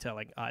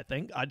storytelling, I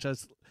think. I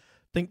just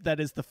think that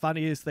is the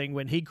funniest thing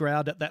when he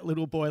growled at that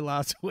little boy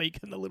last week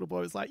and the little boy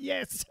was like,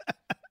 yes.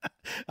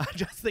 I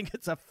just think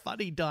it's a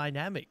funny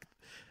dynamic.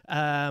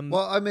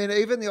 Well, I mean,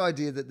 even the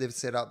idea that they've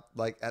set up,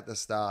 at the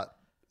start,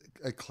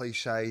 a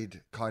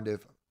cliched kind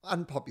of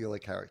unpopular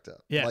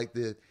character. Yeah.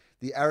 The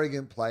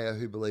arrogant player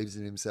who believes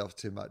in himself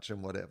too much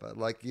and whatever,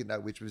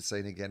 which we've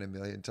seen again a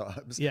million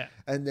times. Yeah.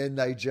 And then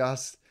they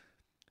just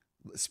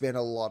spend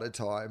a lot of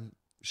time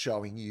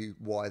showing you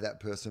why that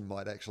person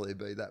might actually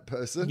be that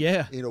person.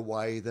 Yeah. In a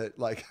way that,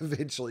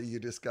 eventually you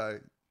just go,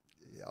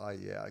 oh,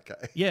 yeah,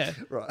 okay. Yeah.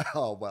 Right.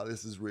 Oh, wow,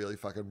 this is really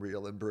fucking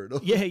real and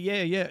brutal.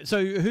 Yeah.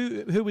 So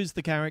who is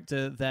the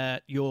character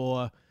that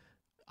I'm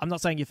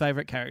not saying your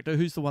favorite character,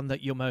 who's the one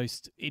that you're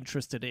most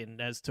interested in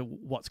as to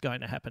what's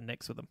going to happen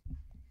next with them?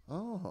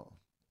 Oh,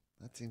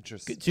 that's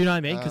interesting. Do you know what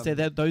I mean? Because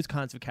they're those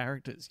kinds of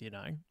characters,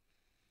 Yeah.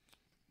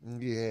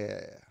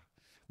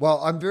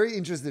 Well, I'm very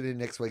interested in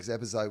next week's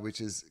episode,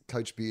 which is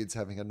Coach Beard's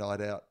having a night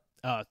out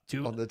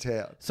on the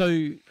town.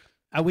 So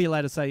are we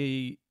allowed to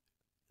say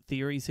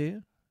theories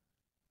here?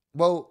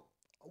 Well,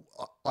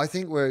 I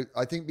think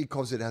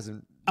because it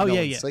hasn't Oh, no yeah,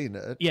 one's yeah. seen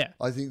it. Yeah.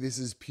 I think this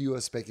is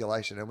pure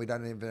speculation, and we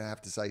don't even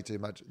have to say too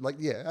much. Like,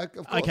 yeah, of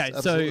course. Okay,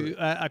 absolutely. so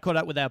I caught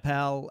up with our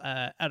pal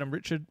Adam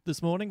Richard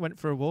this morning, went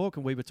for a walk,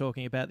 and we were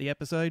talking about the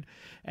episode.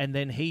 And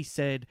then he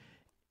said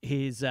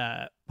his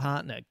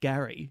partner,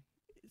 Gary,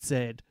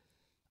 said,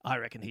 I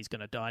reckon he's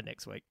going to die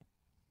next week.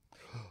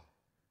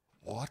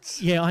 What?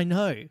 Yeah, I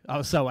know. I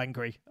was so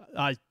angry.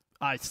 I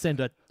sent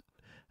a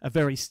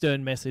very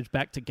stern message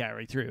back to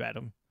Gary through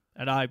Adam.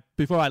 And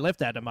before I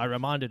left Adam, I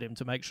reminded him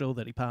to make sure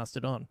that he passed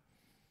it on.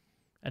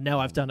 And now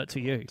I've done it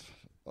to you.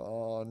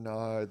 Oh,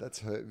 no, that's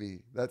hurt me.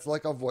 That's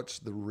like I've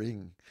watched The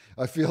Ring.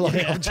 I feel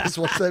like I've just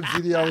watched that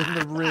video in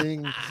The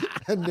Ring,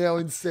 and now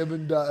in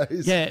 7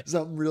 days,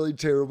 something really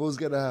terrible is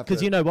going to happen.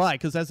 Because you know why?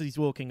 Because as he's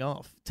walking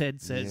off,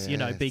 Ted says,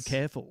 Yes. be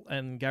careful.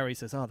 And Gary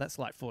says, oh, that's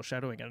like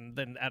foreshadowing. And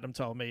then Adam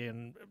told me,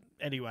 and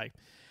anyway,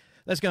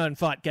 let's go and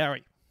fight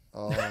Gary.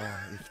 Oh,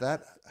 if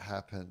that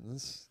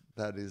happens,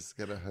 that is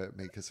going to hurt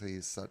me because he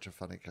is such a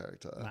funny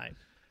character. Mate.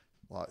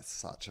 Like,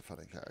 such a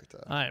funny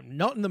character. I am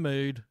not in the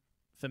mood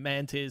for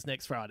Man Tears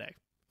next Friday.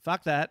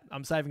 Fuck that.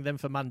 I'm saving them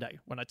for Monday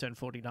when I turn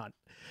 49.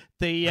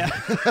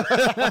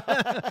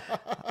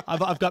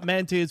 I've got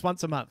Man Tears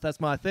once a month. That's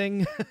my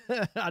thing.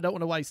 I don't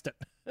want to waste it.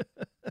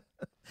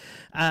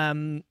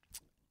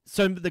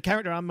 So the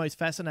character I'm most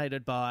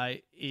fascinated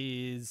by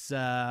is...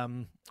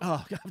 I'm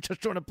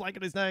just trying to blank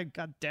on his name.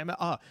 God damn it.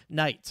 Oh,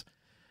 Nate.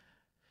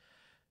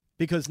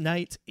 Because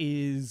Nate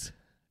is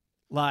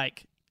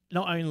like,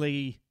 not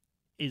only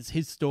is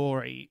his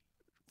story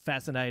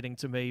fascinating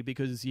to me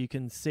because you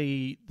can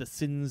see the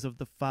sins of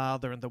the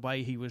father and the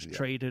way he was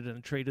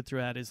treated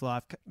throughout his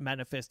life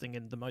manifesting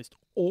in the most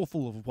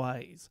awful of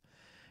ways.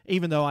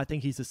 Even though I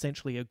think he's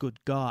essentially a good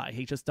guy,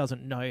 he just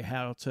doesn't know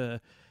how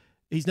to...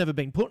 He's never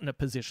been put in a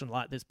position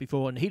like this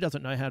before, and he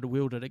doesn't know how to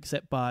wield it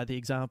except by the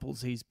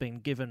examples he's been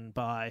given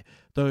by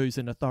those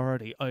in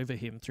authority over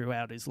him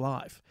throughout his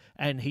life.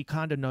 And he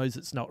kind of knows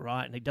it's not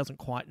right, and he doesn't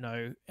quite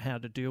know how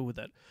to deal with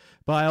it.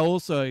 But I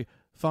also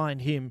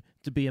find him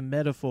to be a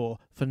metaphor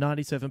for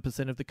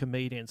 97% of the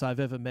comedians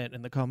I've ever met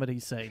in the comedy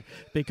scene,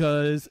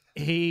 because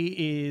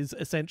he is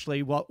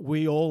essentially what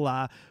we all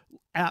are,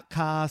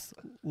 outcasts,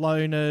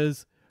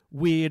 loners,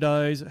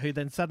 weirdos who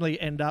then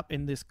suddenly end up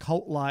in this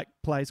cult-like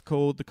place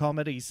called the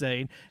comedy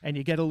scene, and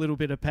you get a little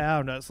bit of power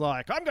and it's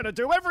like, I'm going to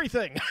do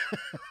everything.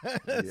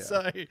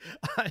 So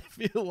I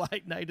feel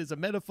like Nate is a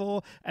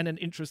metaphor and an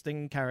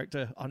interesting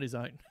character on his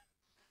own.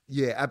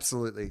 Yeah,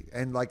 absolutely.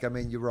 And like, I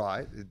mean, you're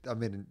right. I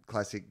mean,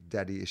 classic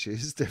daddy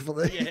issues,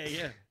 definitely.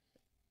 Yeah.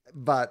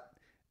 But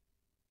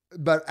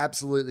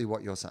absolutely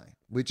what you're saying,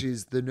 which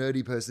is the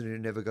nerdy person who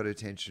never got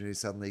attention, who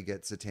suddenly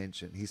gets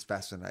attention. He's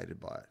fascinated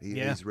by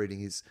it. He's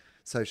reading his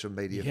social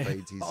media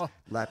feeds. He's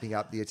lapping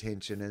up the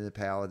attention and the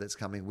power that's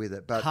coming with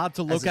it. But hard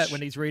to look at when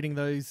he's reading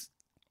those.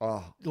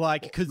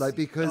 Because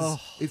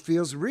it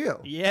feels real.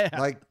 Yeah.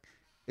 Like,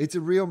 it's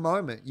a real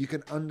moment. You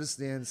can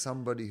understand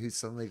somebody who's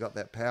suddenly got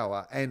that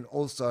power. And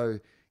also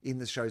in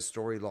the show's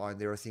storyline,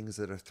 there are things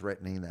that are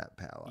threatening that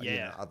power. Yeah. You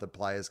know, other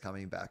players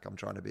coming back. I'm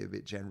trying to be a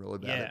bit general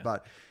about it.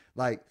 But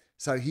like,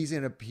 so he's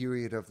in a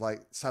period of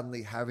like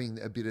suddenly having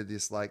a bit of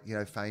this like, you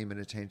know, fame and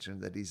attention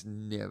that he's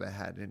never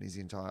had in his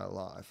entire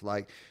life.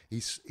 Like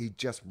he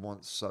just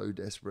wants so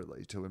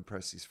desperately to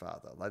impress his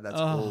father. Like that's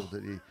all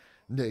that he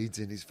needs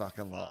in his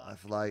fucking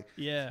life. Like,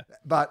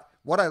 but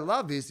what I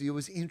love is he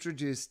was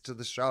introduced to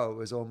the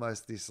show as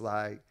almost this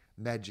like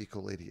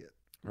magical idiot,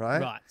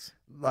 right?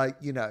 Like,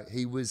 you know,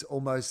 he was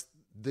almost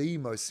the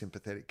most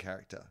sympathetic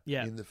character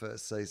in the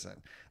first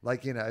season.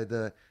 Like, you know,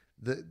 the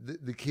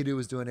kid who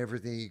was doing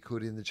everything he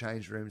could in the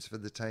change rooms for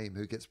the team,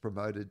 who gets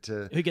promoted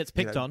to... Who gets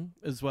picked on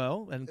as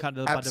well, and kind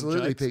of the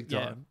absolutely picked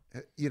on.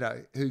 You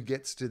know, who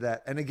gets to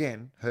that. And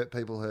again, hurt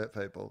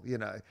people. You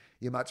know,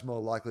 you're much more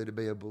likely to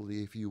be a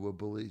bully if you were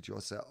bullied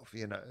yourself,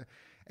 you know.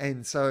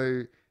 And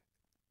so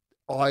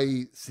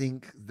I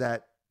think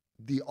that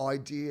the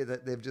idea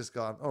that they've just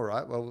gone, all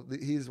right, well,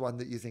 here's one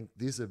that you think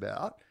this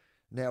about.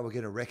 Now we're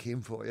going to wreck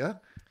him for you,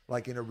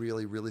 like in a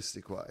really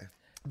realistic way.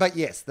 But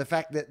yes, the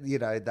fact that, you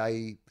know,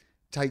 they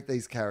take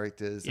these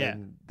characters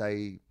and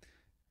they,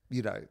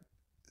 you know,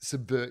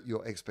 subvert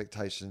your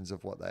expectations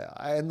of what they are.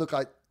 And look,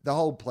 the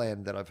whole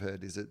plan that I've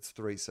heard is it's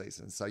 3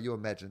 seasons. So you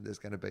imagine there's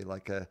going to be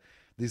like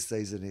this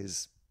season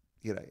is,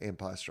 you know,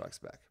 Empire Strikes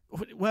Back.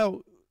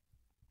 Well,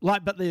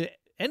 like, but the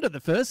end of the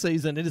first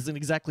season, it isn't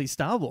exactly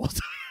Star Wars.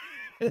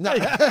 No. Do you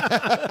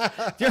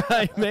know what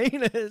I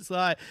mean? It's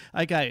like,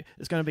 okay,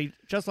 it's going to be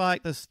just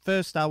like the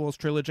first Star Wars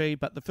trilogy,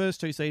 but the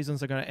first 2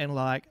 seasons are going to end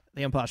like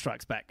The Empire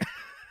Strikes Back.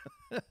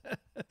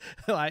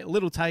 Like,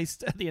 little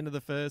taste at the end of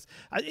the first.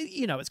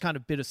 You know, it's kind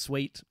of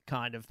bittersweet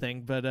kind of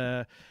thing,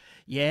 but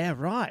yeah,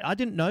 right. I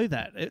didn't know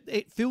that.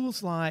 It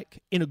feels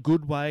like, in a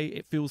good way,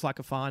 it feels like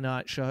a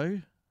finite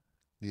show.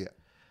 Yeah.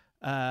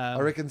 I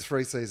reckon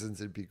 3 seasons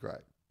would be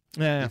great.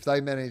 Yeah. If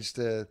they manage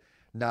to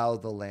nail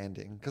the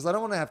landing. Because I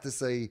don't want to have to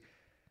see...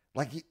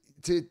 Like,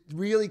 to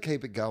really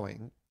keep it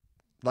going,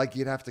 like,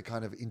 you'd have to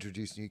kind of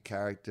introduce new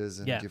characters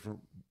and different...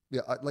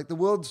 Yeah, like, the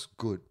world's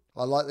good.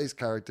 I like these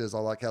characters. I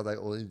like how they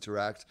all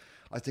interact.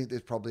 I think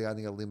there's probably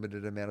only a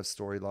limited amount of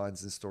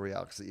storylines and story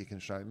arcs that you can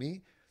show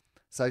me.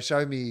 So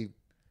show me,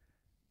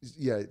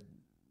 yeah,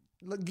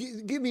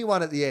 give me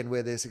one at the end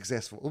where they're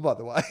successful. By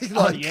the way,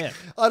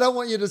 I don't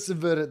want you to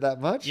subvert it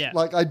that much. Yeah.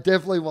 Like I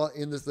definitely want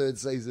in the third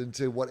season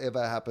to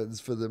whatever happens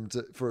for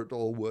it to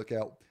all work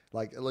out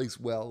like at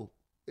least well.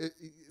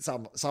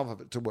 Some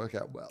of it to work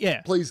out well.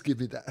 Yeah, please give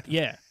me that.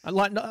 Yeah, I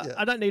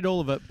don't need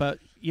all of it, but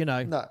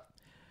no.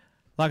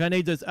 Like I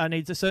need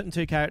a certain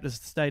two characters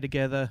to stay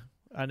together.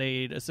 I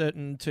need a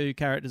certain two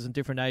characters in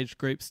different age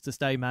groups to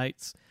stay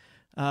mates.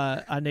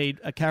 I need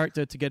a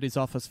character to get his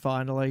office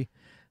finally.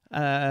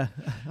 I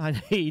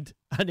need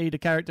a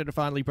character to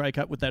finally break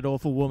up with that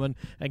awful woman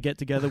and get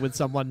together with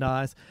someone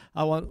nice.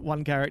 I want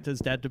one character's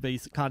dad to be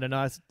kind of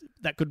nice.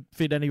 That could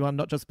fit anyone,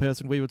 not just the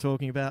person we were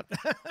talking about.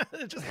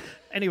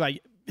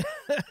 Anyway,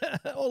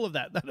 all of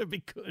that would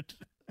be good.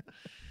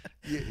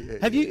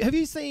 Have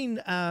you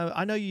seen?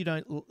 I know you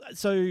don't.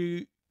 So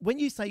when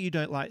you say you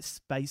don't like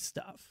space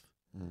stuff,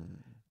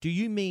 do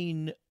you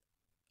mean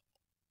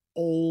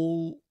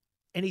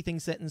anything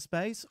set in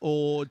space,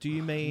 or do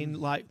you mean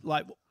like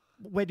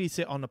where do you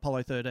sit on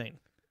Apollo 13?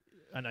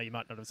 I know you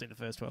might not have seen the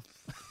first 12.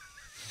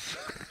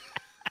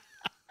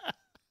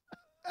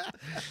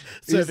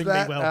 Serving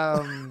me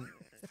well.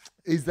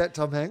 Is that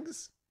Tom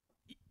Hanks?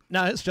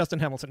 No, it's Justin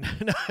Hamilton.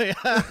 No,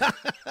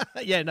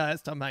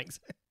 it's Tom Hanks.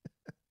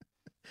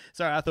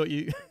 Sorry, I thought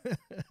you...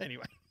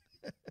 Anyway.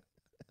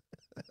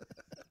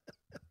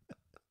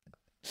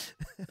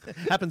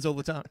 Happens all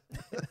the time.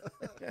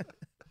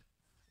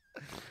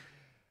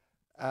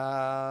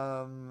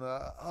 I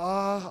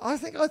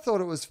think I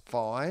thought it was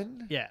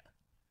fine. Yeah.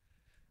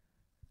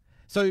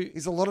 So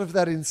is a lot of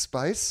that in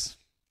space?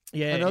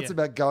 Yeah, I know it's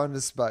about going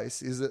to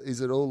space.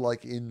 Is it all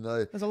like in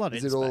the? There's a lot.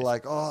 Is it all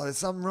like, oh, there's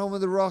something wrong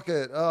with the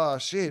rocket? Oh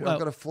shit, I've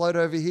got to float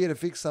over here to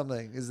fix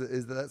something. Is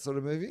that sort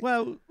of movie?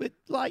 Well,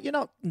 you're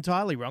not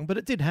entirely wrong, but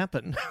it did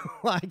happen.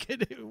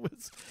 It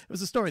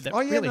was a story that. Oh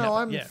yeah, really no,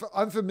 happened.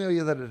 I'm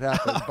familiar that it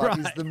happened, but right.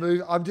 Is the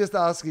movie? I'm just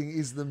asking,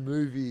 is the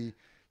movie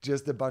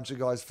just a bunch of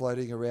guys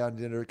floating around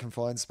in a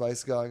confined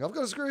space, going, I've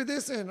got to screw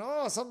this in.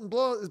 Oh, something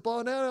is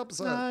blowing out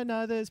outside.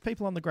 No, there's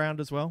people on the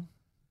ground as well.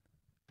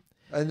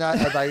 And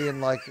are they in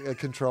like a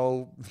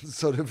control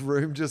sort of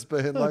room, just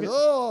being like,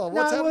 "Oh,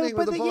 what's happening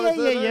with the Apollo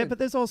 13?" Yeah, but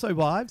there's also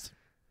wives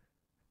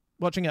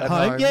watching at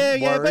home.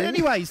 Yeah. But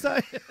anyway,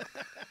 so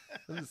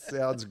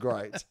sounds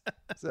great.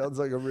 Sounds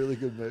like a really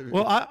good movie.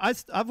 Well,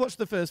 I've watched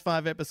the first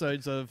 5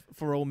 episodes of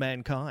For All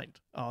Mankind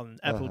on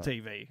Apple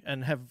TV,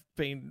 and have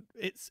been.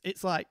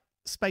 It's like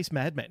Space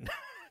Madmen,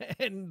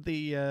 and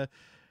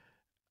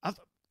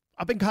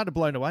I've been kind of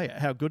blown away at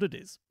how good it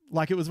is.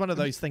 Like it was one of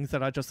those things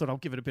that I just thought I'll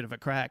give it a bit of a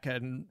crack,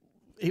 and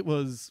it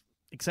was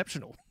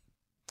exceptional.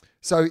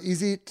 So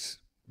is it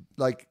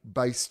like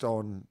based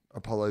on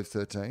Apollo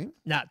 13?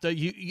 Nah,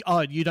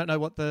 you don't know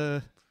what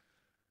the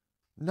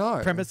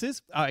premise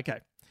is? Oh, okay.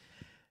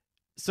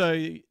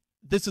 So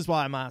this is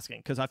why I'm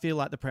asking, because I feel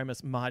like the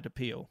premise might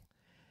appeal.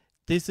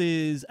 This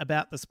is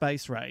about the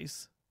space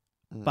race,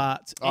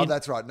 but...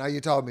 that's right. No,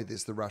 you told me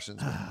this, the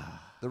Russians win.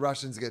 The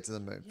Russians get to the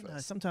moon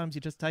first. Sometimes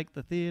you just take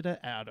the theatre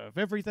out of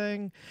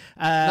everything.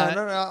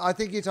 No. I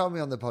think you told me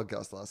on the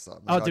podcast last time.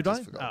 Oh, did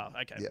I? Forgot.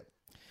 Oh, okay. Yeah.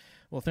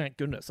 Well, thank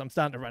goodness. I'm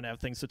starting to run out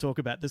of things to talk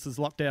about. This is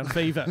lockdown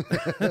fever.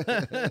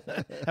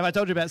 Have I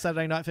told you about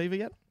Saturday Night Fever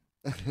yet?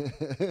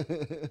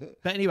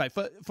 But anyway,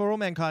 for All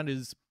Mankind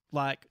is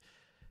like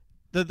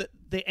the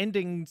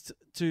ending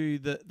to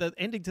the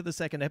ending to the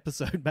second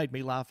episode made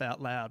me laugh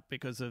out loud,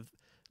 because of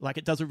like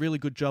it does a really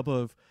good job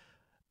of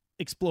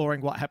exploring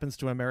what happens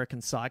to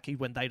American psyche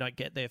when they don't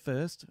get there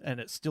first,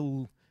 and it's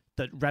still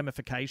the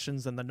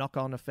ramifications and the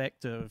knock-on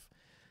effect of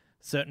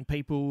certain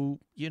people,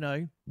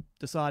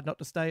 decide not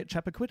to stay at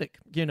Chappaquiddick,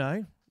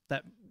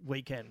 that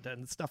weekend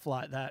and stuff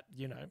like that.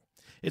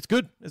 It's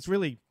good. It's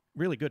really,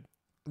 really good.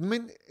 I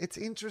mean, it's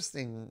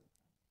interesting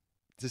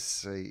to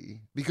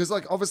see, because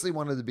like obviously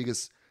one of the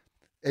biggest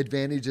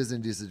advantages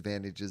and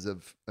disadvantages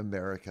of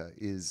America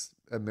is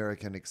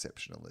American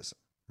exceptionalism.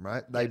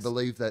 Right? They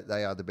believe that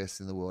they are the best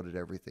in the world at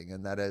everything,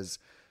 and that has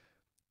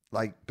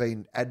like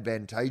been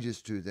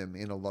advantageous to them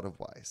in a lot of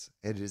ways.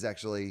 It has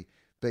actually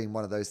been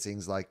one of those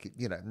things like,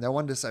 no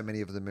wonder so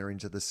many of them are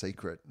into The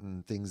Secret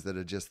and things that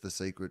are just The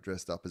Secret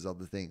dressed up as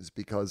other things,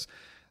 because,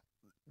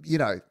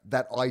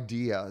 that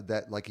idea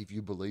that like if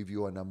you believe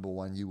you are number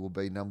one, you will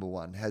be number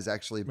one has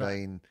actually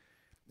been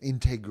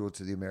integral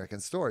to the American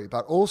story.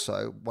 But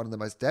also one of the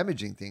most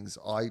damaging things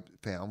I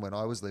found when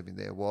I was living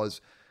there was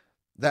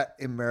that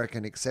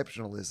American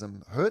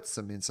exceptionalism hurts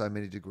them in so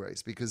many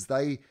degrees, because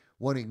they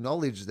won't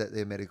acknowledge that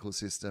their medical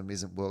system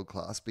isn't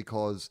world-class,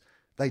 because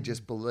they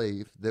just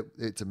believe that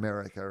it's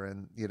America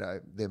and,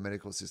 their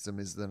medical system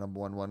is the number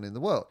one in the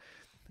world.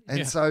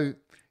 And so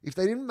if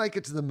they didn't make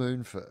it to the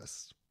moon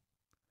first,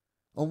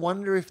 I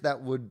wonder if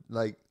that would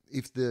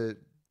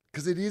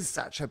because it is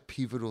such a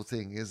pivotal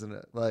thing, isn't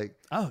it? Like,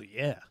 oh,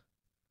 yeah.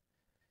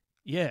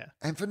 Yeah.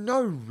 And for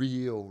no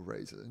real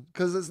reason,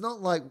 because it's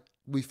not like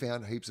we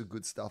found heaps of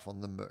good stuff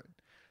on the moon.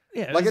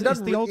 Yeah, Like, it it's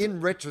doesn't, the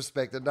in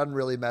retrospect, it doesn't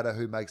really matter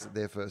who makes it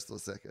there first or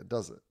second,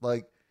 does it?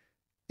 Like,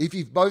 if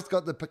you've both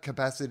got the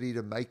capacity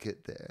to make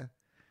it there,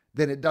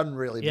 then it doesn't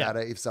really matter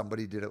if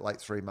somebody did it like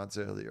 3 months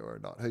earlier or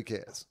not. Who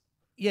cares?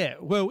 Yeah,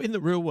 well, in the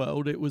real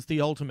world, it was the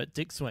ultimate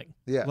dick swing.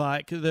 Yeah.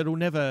 Like, that'll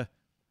never...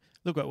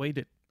 Look what we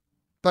did.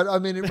 But, I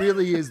mean, it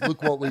really is,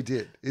 look what we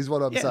did, is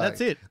what I'm saying.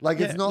 That's it. Like,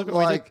 Yeah, it's not look what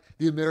we like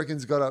the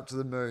Americans got up to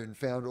the moon,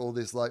 found all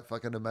this, like,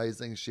 fucking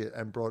amazing shit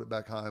and brought it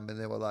back home, and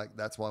they were like,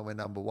 that's why we're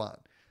number one.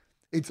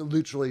 It's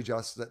literally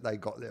just that they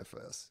got there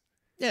first.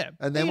 Yeah,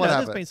 and then what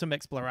happened? There's been some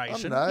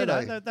exploration.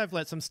 They've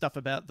let some stuff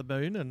about the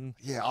moon and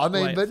I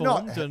mean, but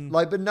not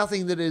but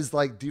nothing that is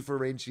like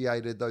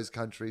differentiated those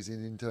countries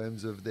in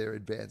terms of their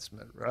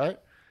advancement, right?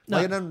 No,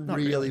 like, it doesn't not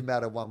really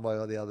matter one way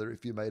or the other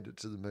if you made it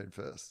to the moon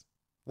first.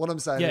 What I'm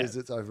saying is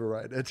it's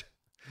overrated.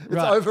 It's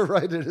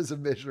overrated as a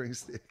measuring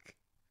stick.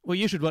 Well,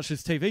 you should watch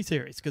this TV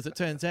series because it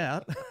turns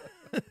out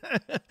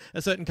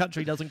a certain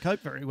country doesn't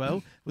cope very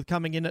well with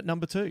coming in at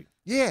number 2.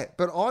 Yeah,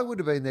 but I would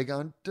have been there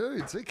going,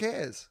 dudes, who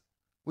cares?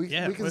 We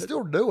can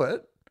still do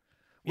it.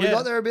 We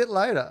got there a bit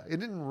later. It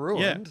didn't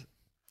ruin. Yeah.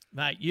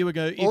 Mate, you were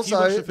go.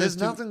 Also, there's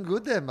nothing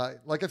good there, mate.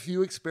 Like a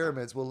few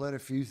experiments, we'll learn a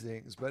few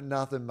things, but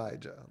nothing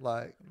major.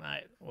 Like,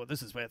 mate, well,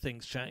 this is where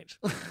things change.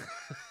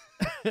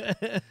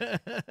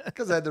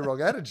 Because I had the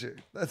wrong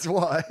attitude. That's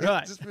why.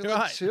 Right. Just be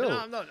like, chill.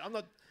 No,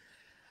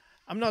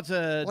 I'm not.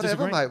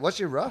 Whatever, mate. What's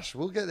your rush?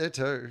 We'll get there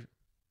too.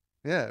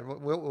 Yeah,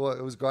 well,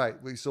 it was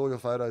great. We saw your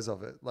photos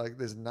of it. Like,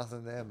 there's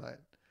nothing there, mate.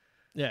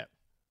 Yeah.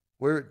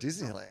 We're at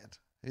Disneyland.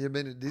 Have you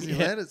been at Disneyland?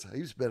 Yeah. It's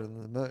heaps better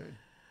than the moon.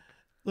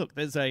 Look,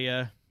 there's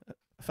a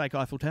fake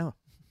Eiffel Tower.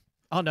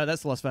 Oh, no,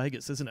 that's Las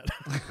Vegas, isn't it?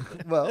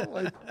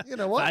 Well, you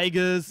know what?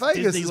 Vegas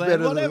Disneyland, is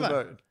better whatever. than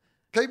the moon.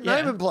 Keep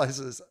naming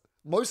places.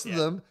 Most of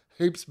them,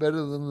 heaps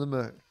better than the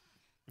moon.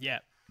 Yeah,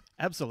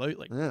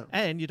 absolutely. Yeah.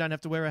 And you don't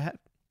have to wear a hat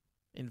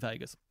in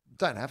Vegas.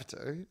 Don't have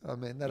to. I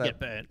mean, they don't get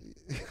burnt.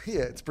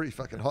 Yeah, it's pretty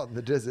fucking hot in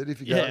the desert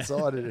if you go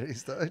outside at any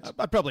stage.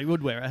 I probably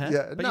would wear a hat.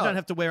 Yeah, but you don't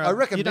have to wear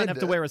you don't have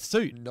to wear a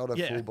suit. Not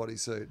a full body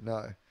suit,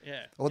 no.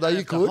 Yeah. Although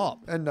you could,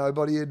 and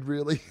nobody would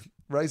really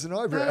raise an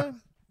eyebrow.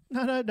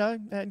 No.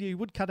 And you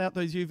would cut out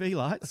those UV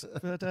lights,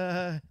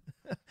 but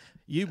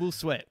you will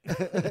sweat.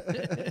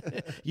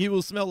 You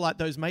will smell like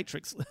those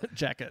Matrix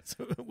jackets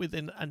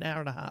within an hour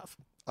and a half.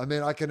 I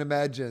mean, I can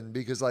imagine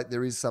because like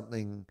there is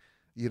something,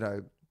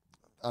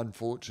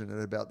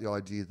 unfortunate about the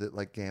idea that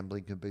like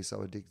gambling can be so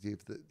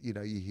addictive that, you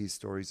hear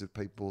stories of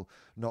people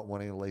not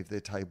wanting to leave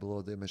their table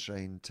or their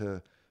machine to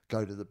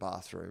go to the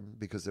bathroom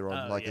because they're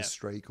on a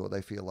streak or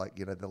they feel like,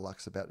 their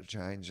luck's about to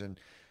change and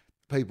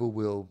people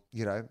will,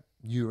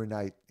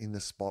 urinate in the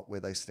spot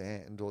where they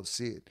stand or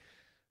sit.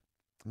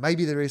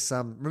 Maybe there is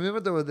some,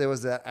 remember there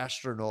was that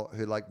astronaut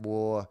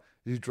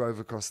who drove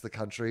across the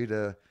country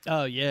to,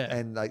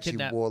 and like she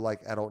wore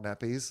like adult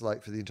nappies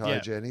like for the entire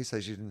journey so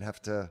she didn't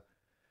have to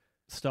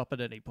stop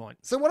at any point.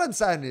 So what I'm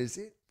saying is,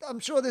 I'm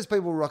sure there's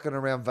people rocking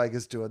around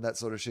Vegas doing that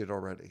sort of shit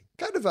already.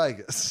 Go to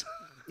Vegas.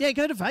 Yeah,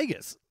 go to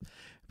Vegas.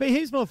 But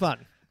here's more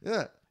fun.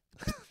 Yeah.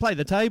 Play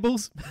the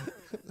tables.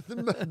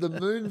 The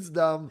moon's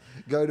dumb,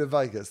 go to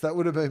Vegas. That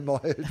would have been my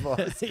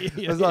advice.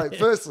 I was like,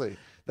 firstly,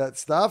 that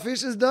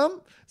starfish is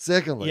dumb.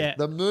 Secondly,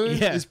 the moon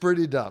is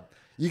pretty dumb.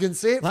 You can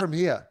see it from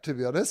here, to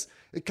be honest.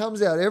 It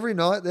comes out every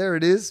night. There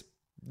it is.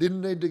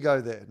 Didn't need to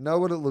go there. Know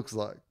what it looks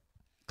like.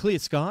 Clear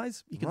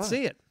skies. You can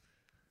see it.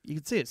 You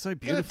can see it so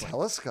beautifully. Get a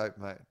telescope,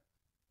 mate.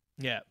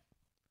 Yeah.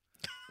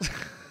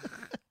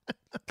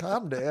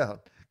 Calm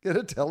down. Get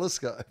a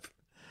telescope.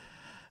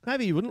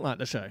 Maybe you wouldn't like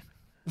the show.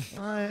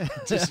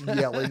 Just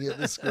yelling at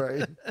the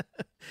screen.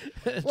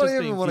 What do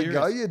you even want to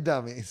go, you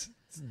dummies?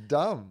 It's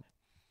dumb.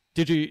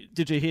 Did you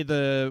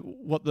hear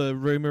what the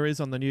rumor is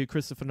on the new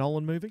Christopher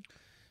Nolan movie?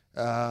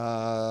 No,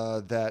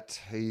 I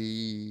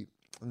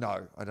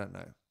don't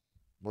know.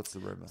 What's the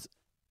rumor?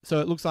 So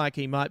it looks like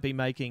he might be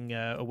making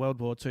a World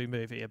War II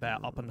movie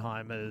about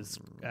Oppenheimer's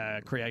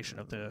creation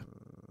of the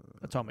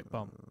atomic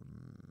bomb.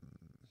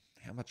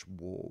 How much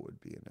war would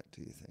be in it,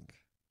 do you think?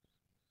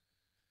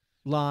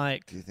 Do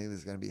you think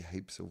there's going to be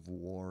heaps of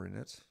war in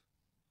it?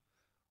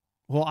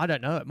 Well, I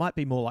don't know. It might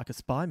be more like a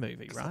spy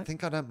movie, right? I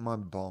think I don't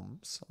mind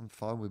bombs. I'm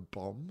fine with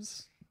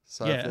bombs.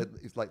 So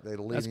if they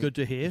lean that's good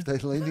to hear. If they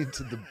lean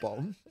into the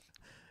bomb.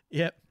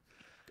 Yep.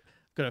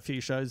 Got a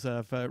few shows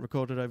I've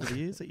recorded over the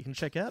years that you can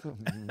check out.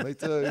 Me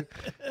too.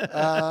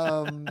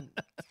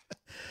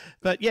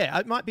 But yeah,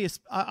 it might be.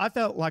 I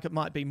felt like it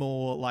might be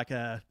more like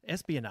a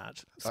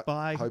espionage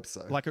spy. I hope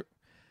so.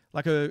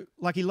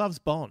 Like he loves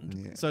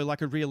Bond, so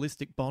like a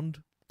realistic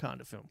Bond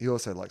kind of film. He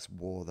also likes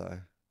war though,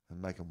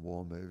 and making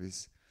war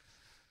movies.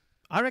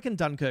 I reckon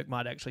Dunkirk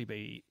might actually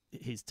be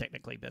his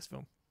technically best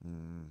film.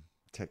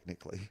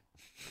 Technically.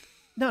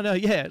 No,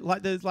 yeah.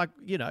 Like there's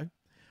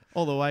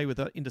all the way with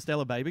the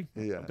Interstellar, baby.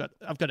 Yeah.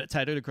 I've got it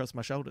tattooed across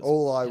my shoulders.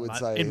 All I would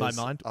say in is, my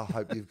mind. I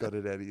hope you've got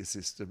it out of your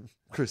system,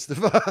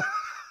 Christopher.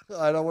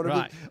 I don't want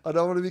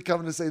to be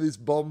coming to see this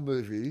bomb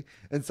movie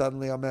and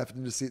suddenly I'm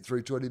having to sit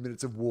through 20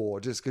 minutes of war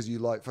just because you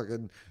like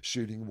fucking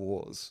shooting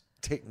wars.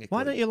 Technically.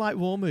 Why don't you like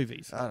war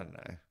movies? I don't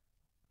know.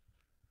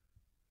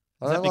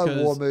 I don't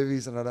like war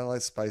movies, and I don't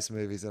like space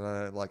movies, and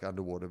I don't like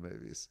underwater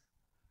movies.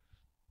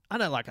 I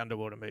don't like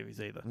underwater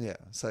movies either. Yeah.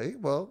 See,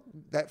 well,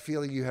 that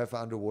feeling you have for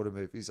underwater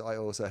movies, I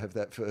also have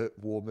that for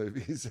war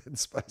movies and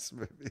space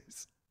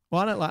movies.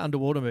 Well, I don't like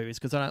underwater movies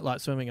because I don't like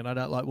swimming and I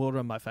don't like water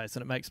on my face,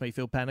 and it makes me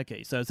feel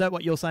panicky. So is that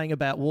what you're saying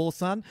about war,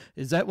 son?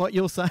 Is that what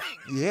you're saying?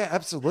 Yeah,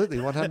 absolutely,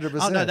 100%.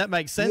 Oh, no, that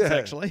makes sense,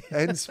 actually.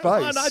 And space.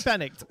 Oh, no, I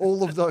panicked.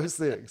 All of those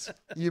things.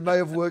 You may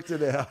have worked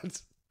it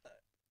out.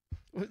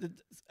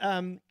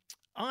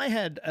 I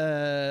had...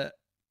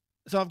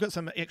 so I've got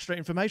some extra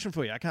information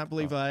for you. I can't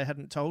believe I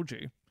hadn't told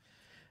you.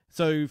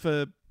 So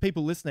for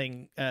people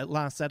listening,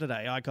 last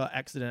Saturday, I got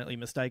accidentally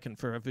mistaken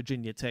for a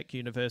Virginia Tech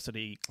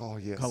University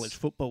college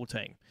football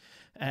team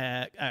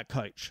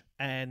coach.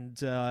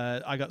 And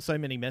I got so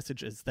many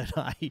messages that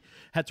I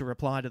had to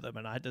reply to them.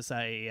 And I had to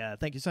say,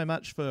 thank you so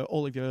much for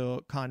all of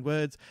your kind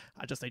words.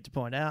 I just need to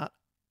point out,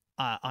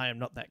 I am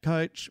not that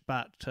coach,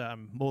 but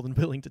more than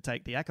willing to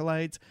take the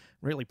accolades.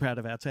 Really proud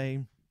of our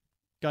team.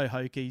 Go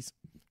Hokies.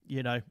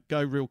 You know,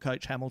 go real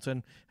Coach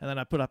Hamilton. And then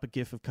I put up a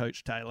gif of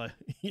Coach Taylor,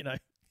 you know.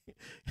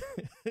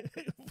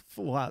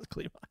 For a while,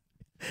 clear.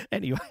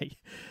 Anyway,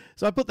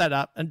 so I put that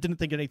up and didn't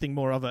think anything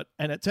more of it.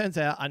 And it turns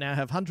out I now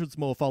have hundreds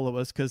more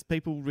followers because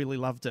people really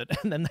loved it.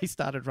 And then they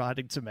started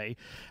writing to me.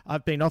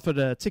 I've been offered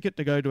a ticket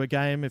to go to a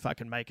game if I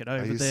can make it over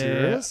there. Are you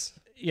serious?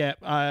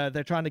 Yeah,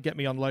 they're trying to get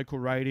me on local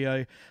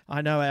radio.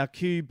 I know our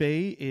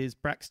QB is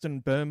Braxton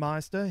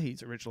Burmeister.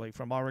 He's originally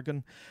from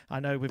Oregon. I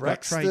know we've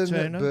got Trey Turner.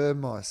 Braxton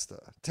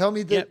Burmeister. Tell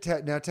me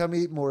that. Now, tell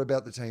me more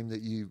about the team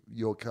that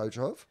you're coach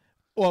of.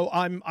 Well,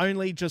 I'm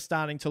only just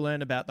starting to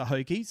learn about the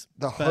Hokies.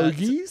 The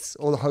Hokies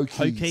or the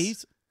Hokies?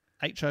 Hokies.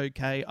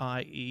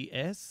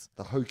 Hokies.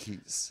 The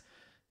Hokies.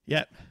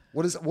 Yep.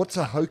 What's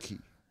a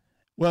Hokie?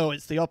 Well,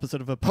 it's the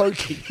opposite of a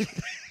pokey.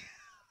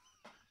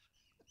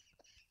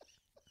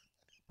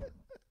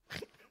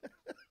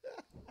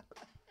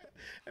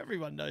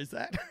 Everyone knows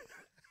that.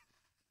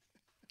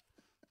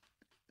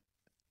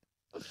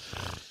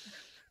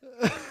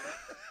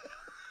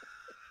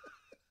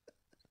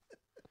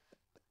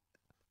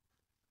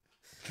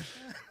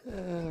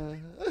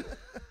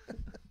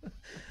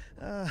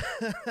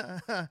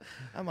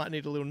 I might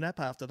need a little nap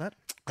after that.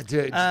 Do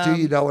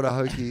you know what a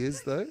Hokie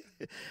is, though?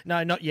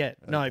 No, not yet.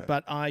 No,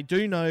 but I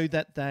do know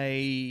that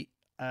they...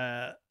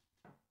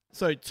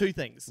 so two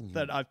things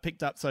that I've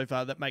picked up so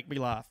far that make me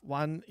laugh.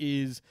 One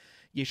is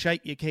you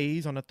shake your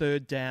keys on a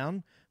third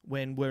down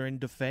when we're in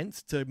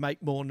defence to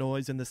make more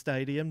noise in the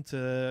stadium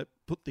to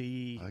put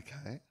the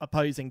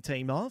opposing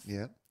team off.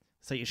 Yeah.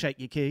 So you shake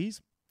your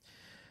keys.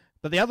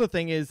 But the other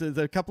thing is, there's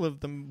a couple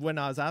of them, when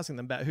I was asking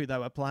them about who they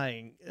were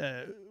playing,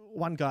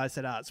 one guy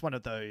said, it's one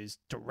of those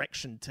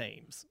direction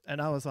teams.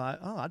 And I was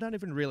like, I don't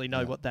even really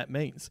know what that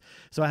means.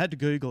 So I had to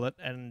Google it,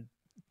 and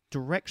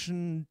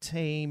direction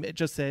team, it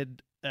just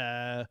said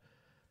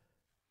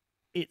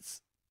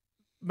it's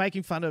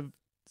making fun of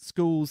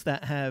schools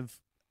that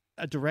have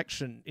a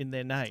direction in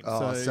their name.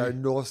 Oh, so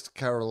North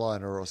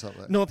Carolina or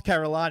something. North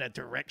Carolina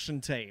direction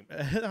team.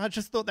 I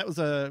just thought that was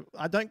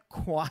I don't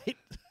quite...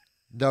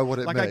 know what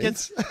it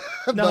means.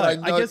 But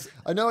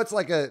I know it's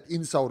like an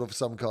insult of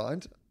some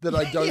kind that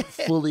I don't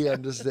fully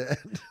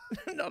understand.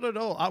 Not at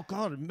all. Oh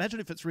God, imagine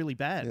if it's really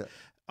bad. Yeah.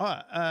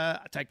 I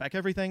take back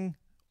everything.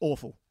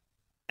 Awful.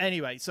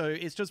 Anyway, so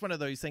it's just one of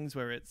those things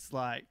where it's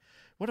like,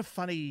 what a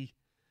funny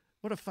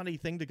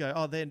thing to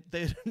go,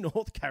 they're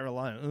North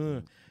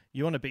Carolina.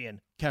 You want to be in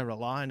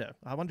Carolina.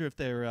 I wonder if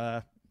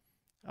the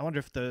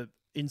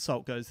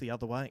insult goes the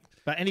other way.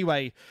 But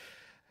anyway,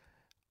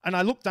 and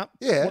I looked up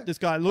what this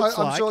guy looks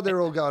like. I'm sure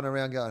they're all going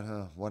around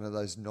going, one of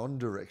those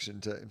non-direction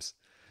teams.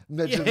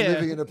 Imagine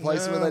living in a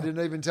place where they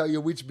didn't even tell you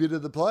which bit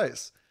of the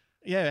place.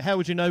 Yeah, how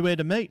would you know where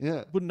to meet?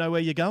 Yeah. Wouldn't know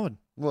where you're going.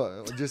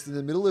 Well, just in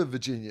the middle of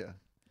Virginia.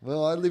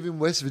 Well, I live in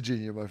West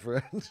Virginia, my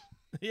friend.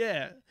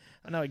 Yeah,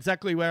 I know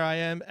exactly where I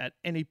am at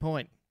any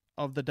point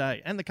of the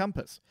day, and the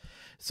compass.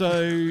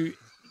 So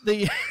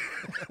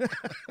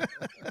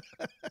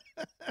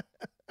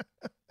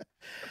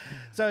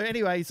So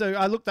anyway,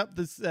 I looked up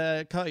this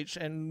coach,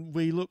 and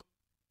we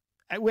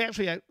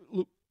actually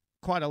look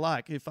quite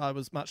alike. If I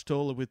was much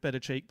taller with better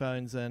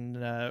cheekbones and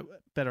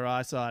better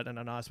eyesight and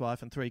a nice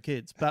wife and 3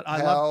 kids, but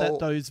I love that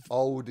those. How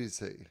old is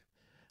he?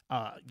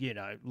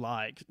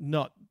 Like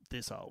not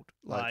this old.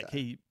 Like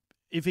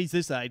if he's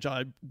this age,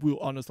 I will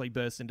honestly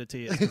burst into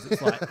tears because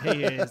it's like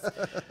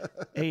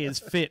he is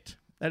fit.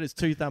 That is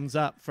 2 thumbs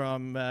up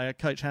from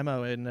Coach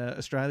Hamo in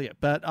Australia.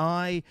 But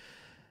I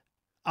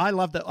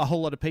love that a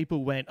whole lot of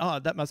people went,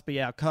 that must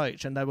be our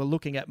coach. And they were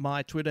looking at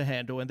my Twitter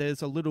handle, and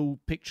there's a little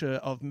picture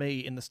of me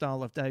in the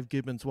style of Dave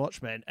Gibbons'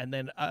 Watchmen, and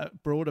then a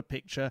broader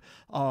picture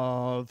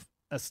of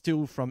a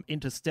still from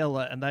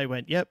Interstellar. And they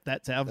went, yep,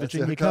 that's our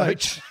Virginia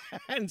coach.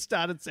 And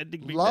started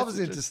sending me Loves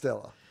messages.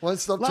 Interstellar. Won't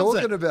stop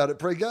talking about it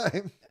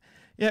pre-game.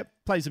 Yep,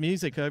 plays the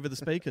music over the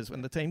speakers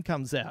when the team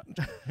comes out.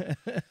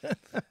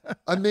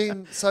 I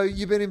mean, so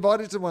you've been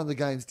invited to one of the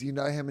games. Do you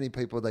know how many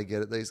people they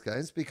get at these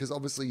games? Because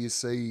obviously you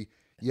see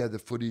Yeah, the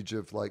footage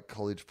of like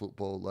college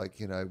football, like,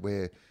 you know,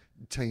 where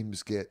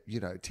teams get, you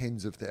know,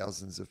 tens of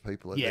thousands of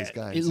people at these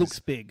games. It looks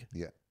big.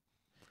 Yeah.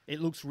 It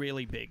looks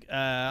really big.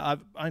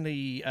 I've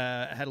only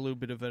had a little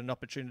bit of an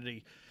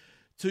opportunity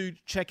to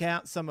check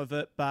out some of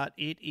it, but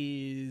it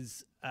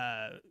is,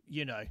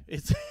 you know,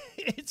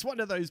 it's one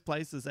of those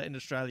places that in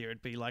Australia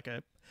it'd be like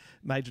a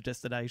major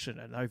destination,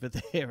 and over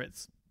there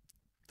it's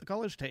the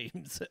college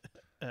teams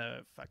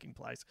fucking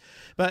place.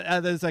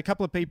 But there's a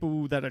couple of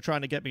people that are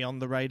trying to get me on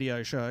the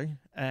radio show,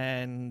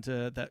 and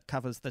that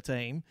covers the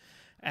team.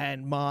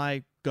 And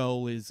my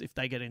goal is if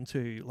they get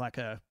into like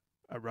a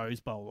Rose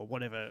Bowl or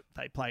whatever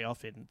they play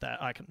off in,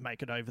 that I can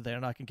make it over there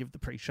and I can give the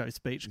pre-show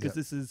speech, because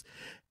this is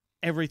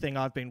everything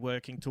I've been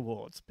working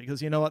towards.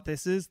 Because you know what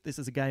this is? This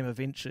is a game of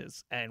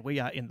inches, and we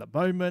are in the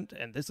moment,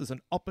 and this is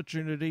an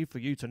opportunity for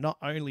you to not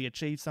only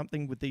achieve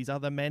something with these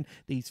other men,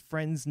 these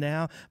friends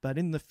now, but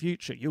in the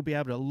future you'll be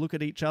able to look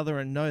at each other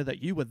and know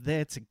that you were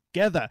there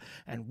together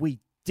and we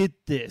did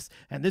this.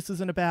 And this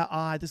isn't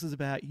about this is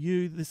about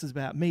you, this is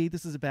about me,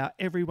 this is about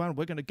everyone.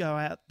 We're going to go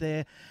out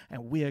there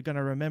and we are going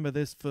to remember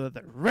this for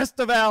the rest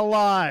of our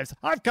lives.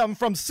 I've come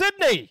from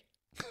Sydney.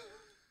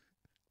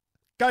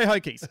 Go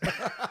Hokies.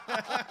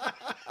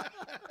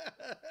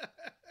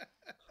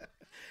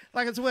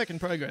 Like, it's a work in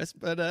progress,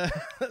 but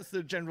that's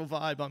the general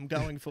vibe I'm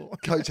going for.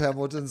 Coach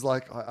Hamilton's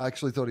like, I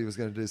actually thought he was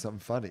going to do something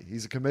funny.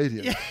 He's a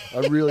comedian. Yeah. I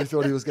really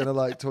thought he was going to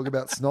like talk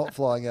about snot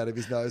flying out of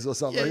his nose or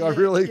something.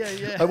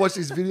 I watched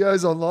his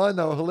videos online.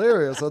 They were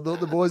hilarious. I thought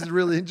the boys would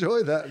really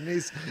enjoy that. And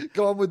he's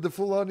gone with the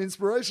full-on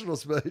inspirational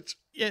speech.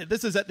 Yeah,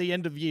 this is at the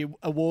end of year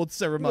awards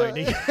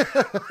ceremony.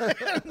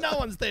 Yeah. No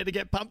one's there to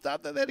get pumped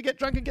up. They're there to get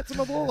drunk and get some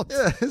awards.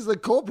 Yeah, it's the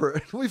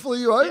corporate. We flew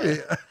you over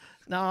here.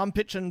 No, I'm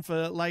pitching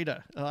for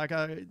later. Like,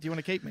 do you want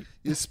to keep me?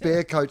 You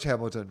spare Coach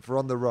Hamilton for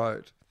on the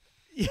road.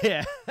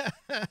 Yeah.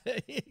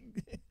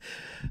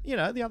 You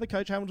know, the other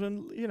Coach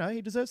Hamilton, you know,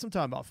 he deserves some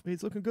time off.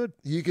 He's looking good.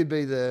 You could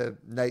be the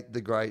Nate the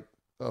Great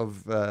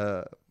of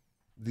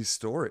this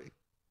story.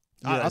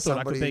 I thought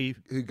I could be.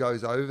 Who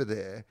goes over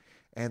there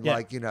and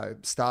like, you know,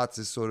 starts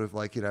as sort of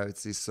like, you know,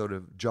 it's this sort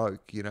of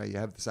joke. You know, you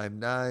have the same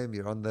name,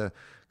 you're on the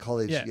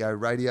college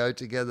radio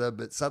together,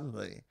 but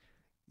suddenly,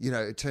 you know,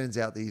 it turns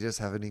out that you just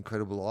have an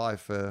incredible eye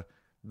for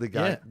the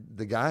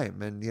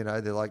game. And, you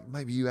know, they're like,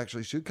 maybe you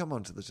actually should come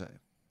onto the team.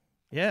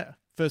 Yeah.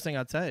 First thing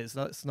I'd say is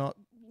let's not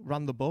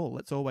run the ball.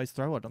 Let's always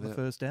throw it on the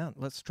first down.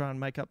 Let's try and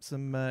make up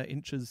some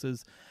inches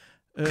as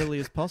early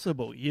as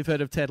possible. You've heard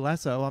of Ted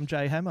Lasso. I'm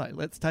Jay Hamo.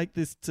 Let's take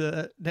this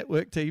to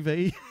network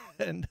TV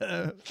and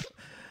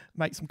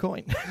make some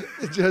coin.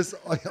 Just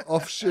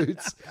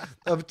offshoots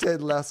of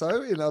Ted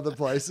Lasso in other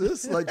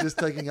places, like just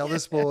taking other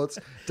sports,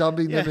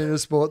 dumping them in a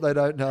sport they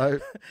don't know.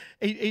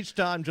 Each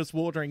time just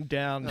watering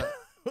down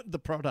the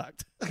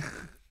product.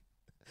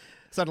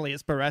 Suddenly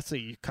it's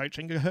Barassi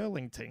coaching a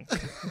hurling team.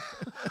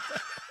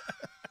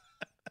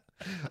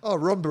 Oh,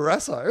 Ron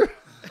Barrasso.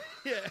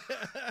 Yeah,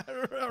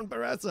 Ron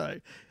Barrasso.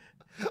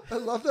 I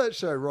love that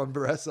show, Ron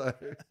Barrasso.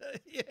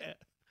 Yeah.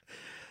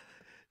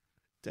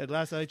 Ted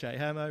Lasso, Jay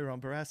Hamo,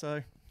 Ron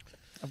Barrasso.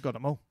 I've got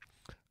them all.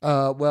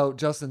 Well,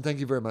 Justin, thank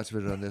you very much for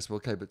doing this. We'll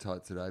keep it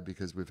tight today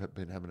because we've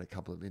been having a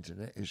couple of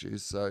internet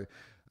issues. So,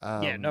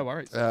 yeah, no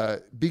worries.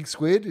 Big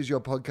Squid is your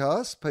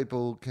podcast.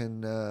 People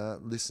can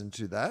listen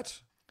to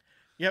that.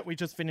 Yeah, we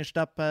just finished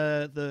up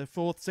the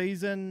 4th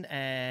season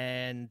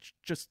and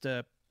just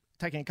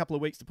taking a couple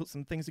of weeks to put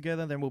some things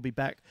together. Then we'll be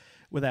back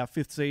with our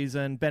 5th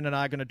season. Ben and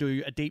I are going to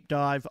do a deep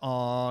dive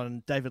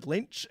on David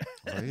Lynch.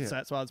 Oh, yeah. So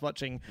that's why I was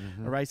watching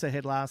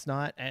Eraserhead last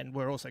night. And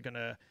we're also going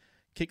to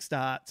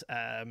kickstart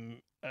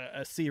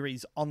a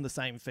series on the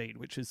same feed,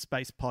 which is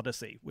Space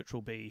Podyssey, which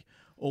will be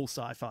all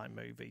sci-fi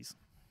movies.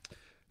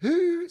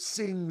 Who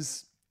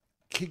sings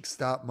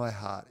Kickstart My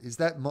Heart? Is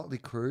that Motley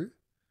Crue?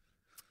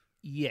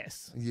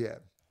 Yes. Yeah.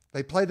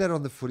 They played that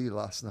on the footy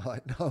last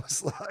night, and I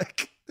was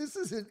like, this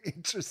is an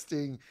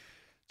interesting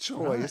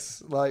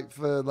choice, like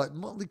for like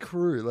Motley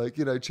Crue, like,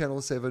 you know,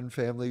 Channel 7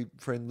 family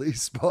friendly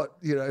spot,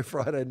 you know,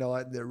 Friday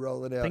night, and they're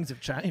rolling out. Things have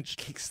changed.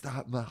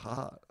 Kickstart My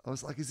Heart. I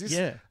was like, is this,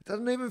 yeah. It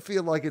doesn't even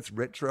feel like it's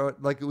retro.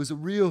 Like it was a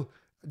real,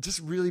 just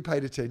really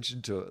paid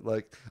attention to it.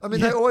 Like, I mean,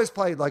 they always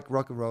played like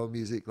rock and roll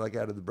music, like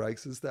out of the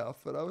breaks and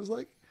stuff, but I was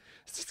like,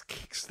 is this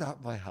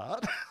Kickstart My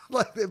Heart?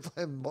 Like they're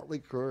playing Motley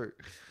Crue.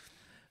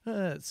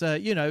 So,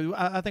 you know,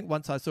 I think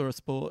once I saw a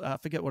sport, I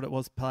forget what it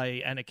was,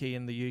 play Anarchy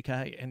in the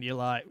UK, and you're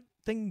like,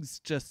 things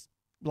just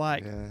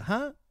like,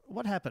 huh?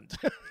 What happened?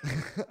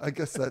 I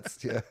guess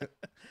that's, yeah.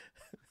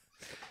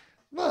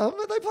 Well,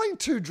 are they playing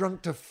Too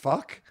Drunk to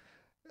Fuck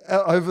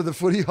over the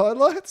footy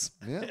highlights?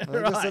 Yeah,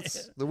 I guess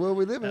that's the world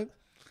we live in.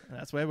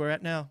 That's where we're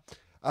at now.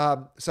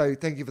 So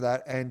thank you for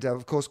that. And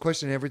of course,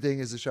 Question Everything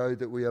is a show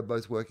that we are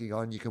both working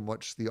on. You can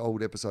watch the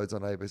old episodes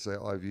on ABC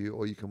iView,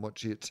 or you can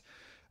watch it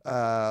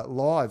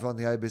live on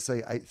the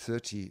ABC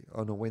 8:30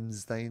 on a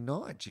Wednesday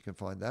night. You can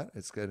find that.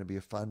 It's going to be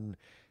a fun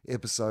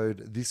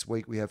episode. This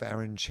week we have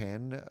Aaron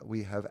Chan,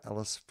 we have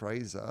Alice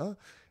Fraser,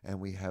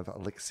 and we have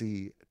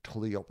Alexi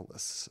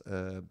Toliopoulos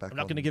back. I'm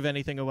not going to give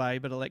anything away,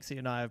 but Alexi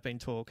and I have been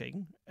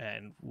talking,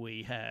 and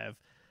we have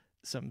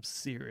some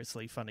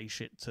seriously funny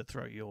shit to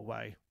throw your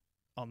way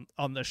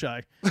on the show.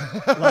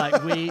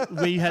 Like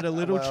we had a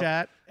little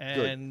chat,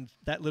 and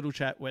that little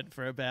chat went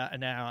for about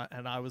an hour,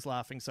 and I was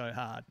laughing so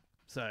hard.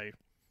 So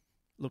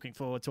looking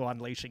forward to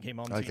unleashing him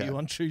onto you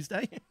on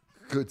Tuesday.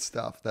 Good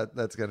stuff.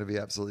 That's going to be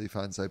absolutely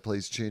fun. So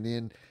please tune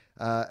in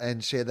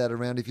and share that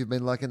around if you've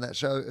been liking that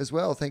show as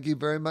well. Thank you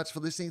very much for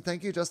listening.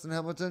 Thank you, Justin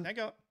Hamilton. Thank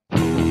you.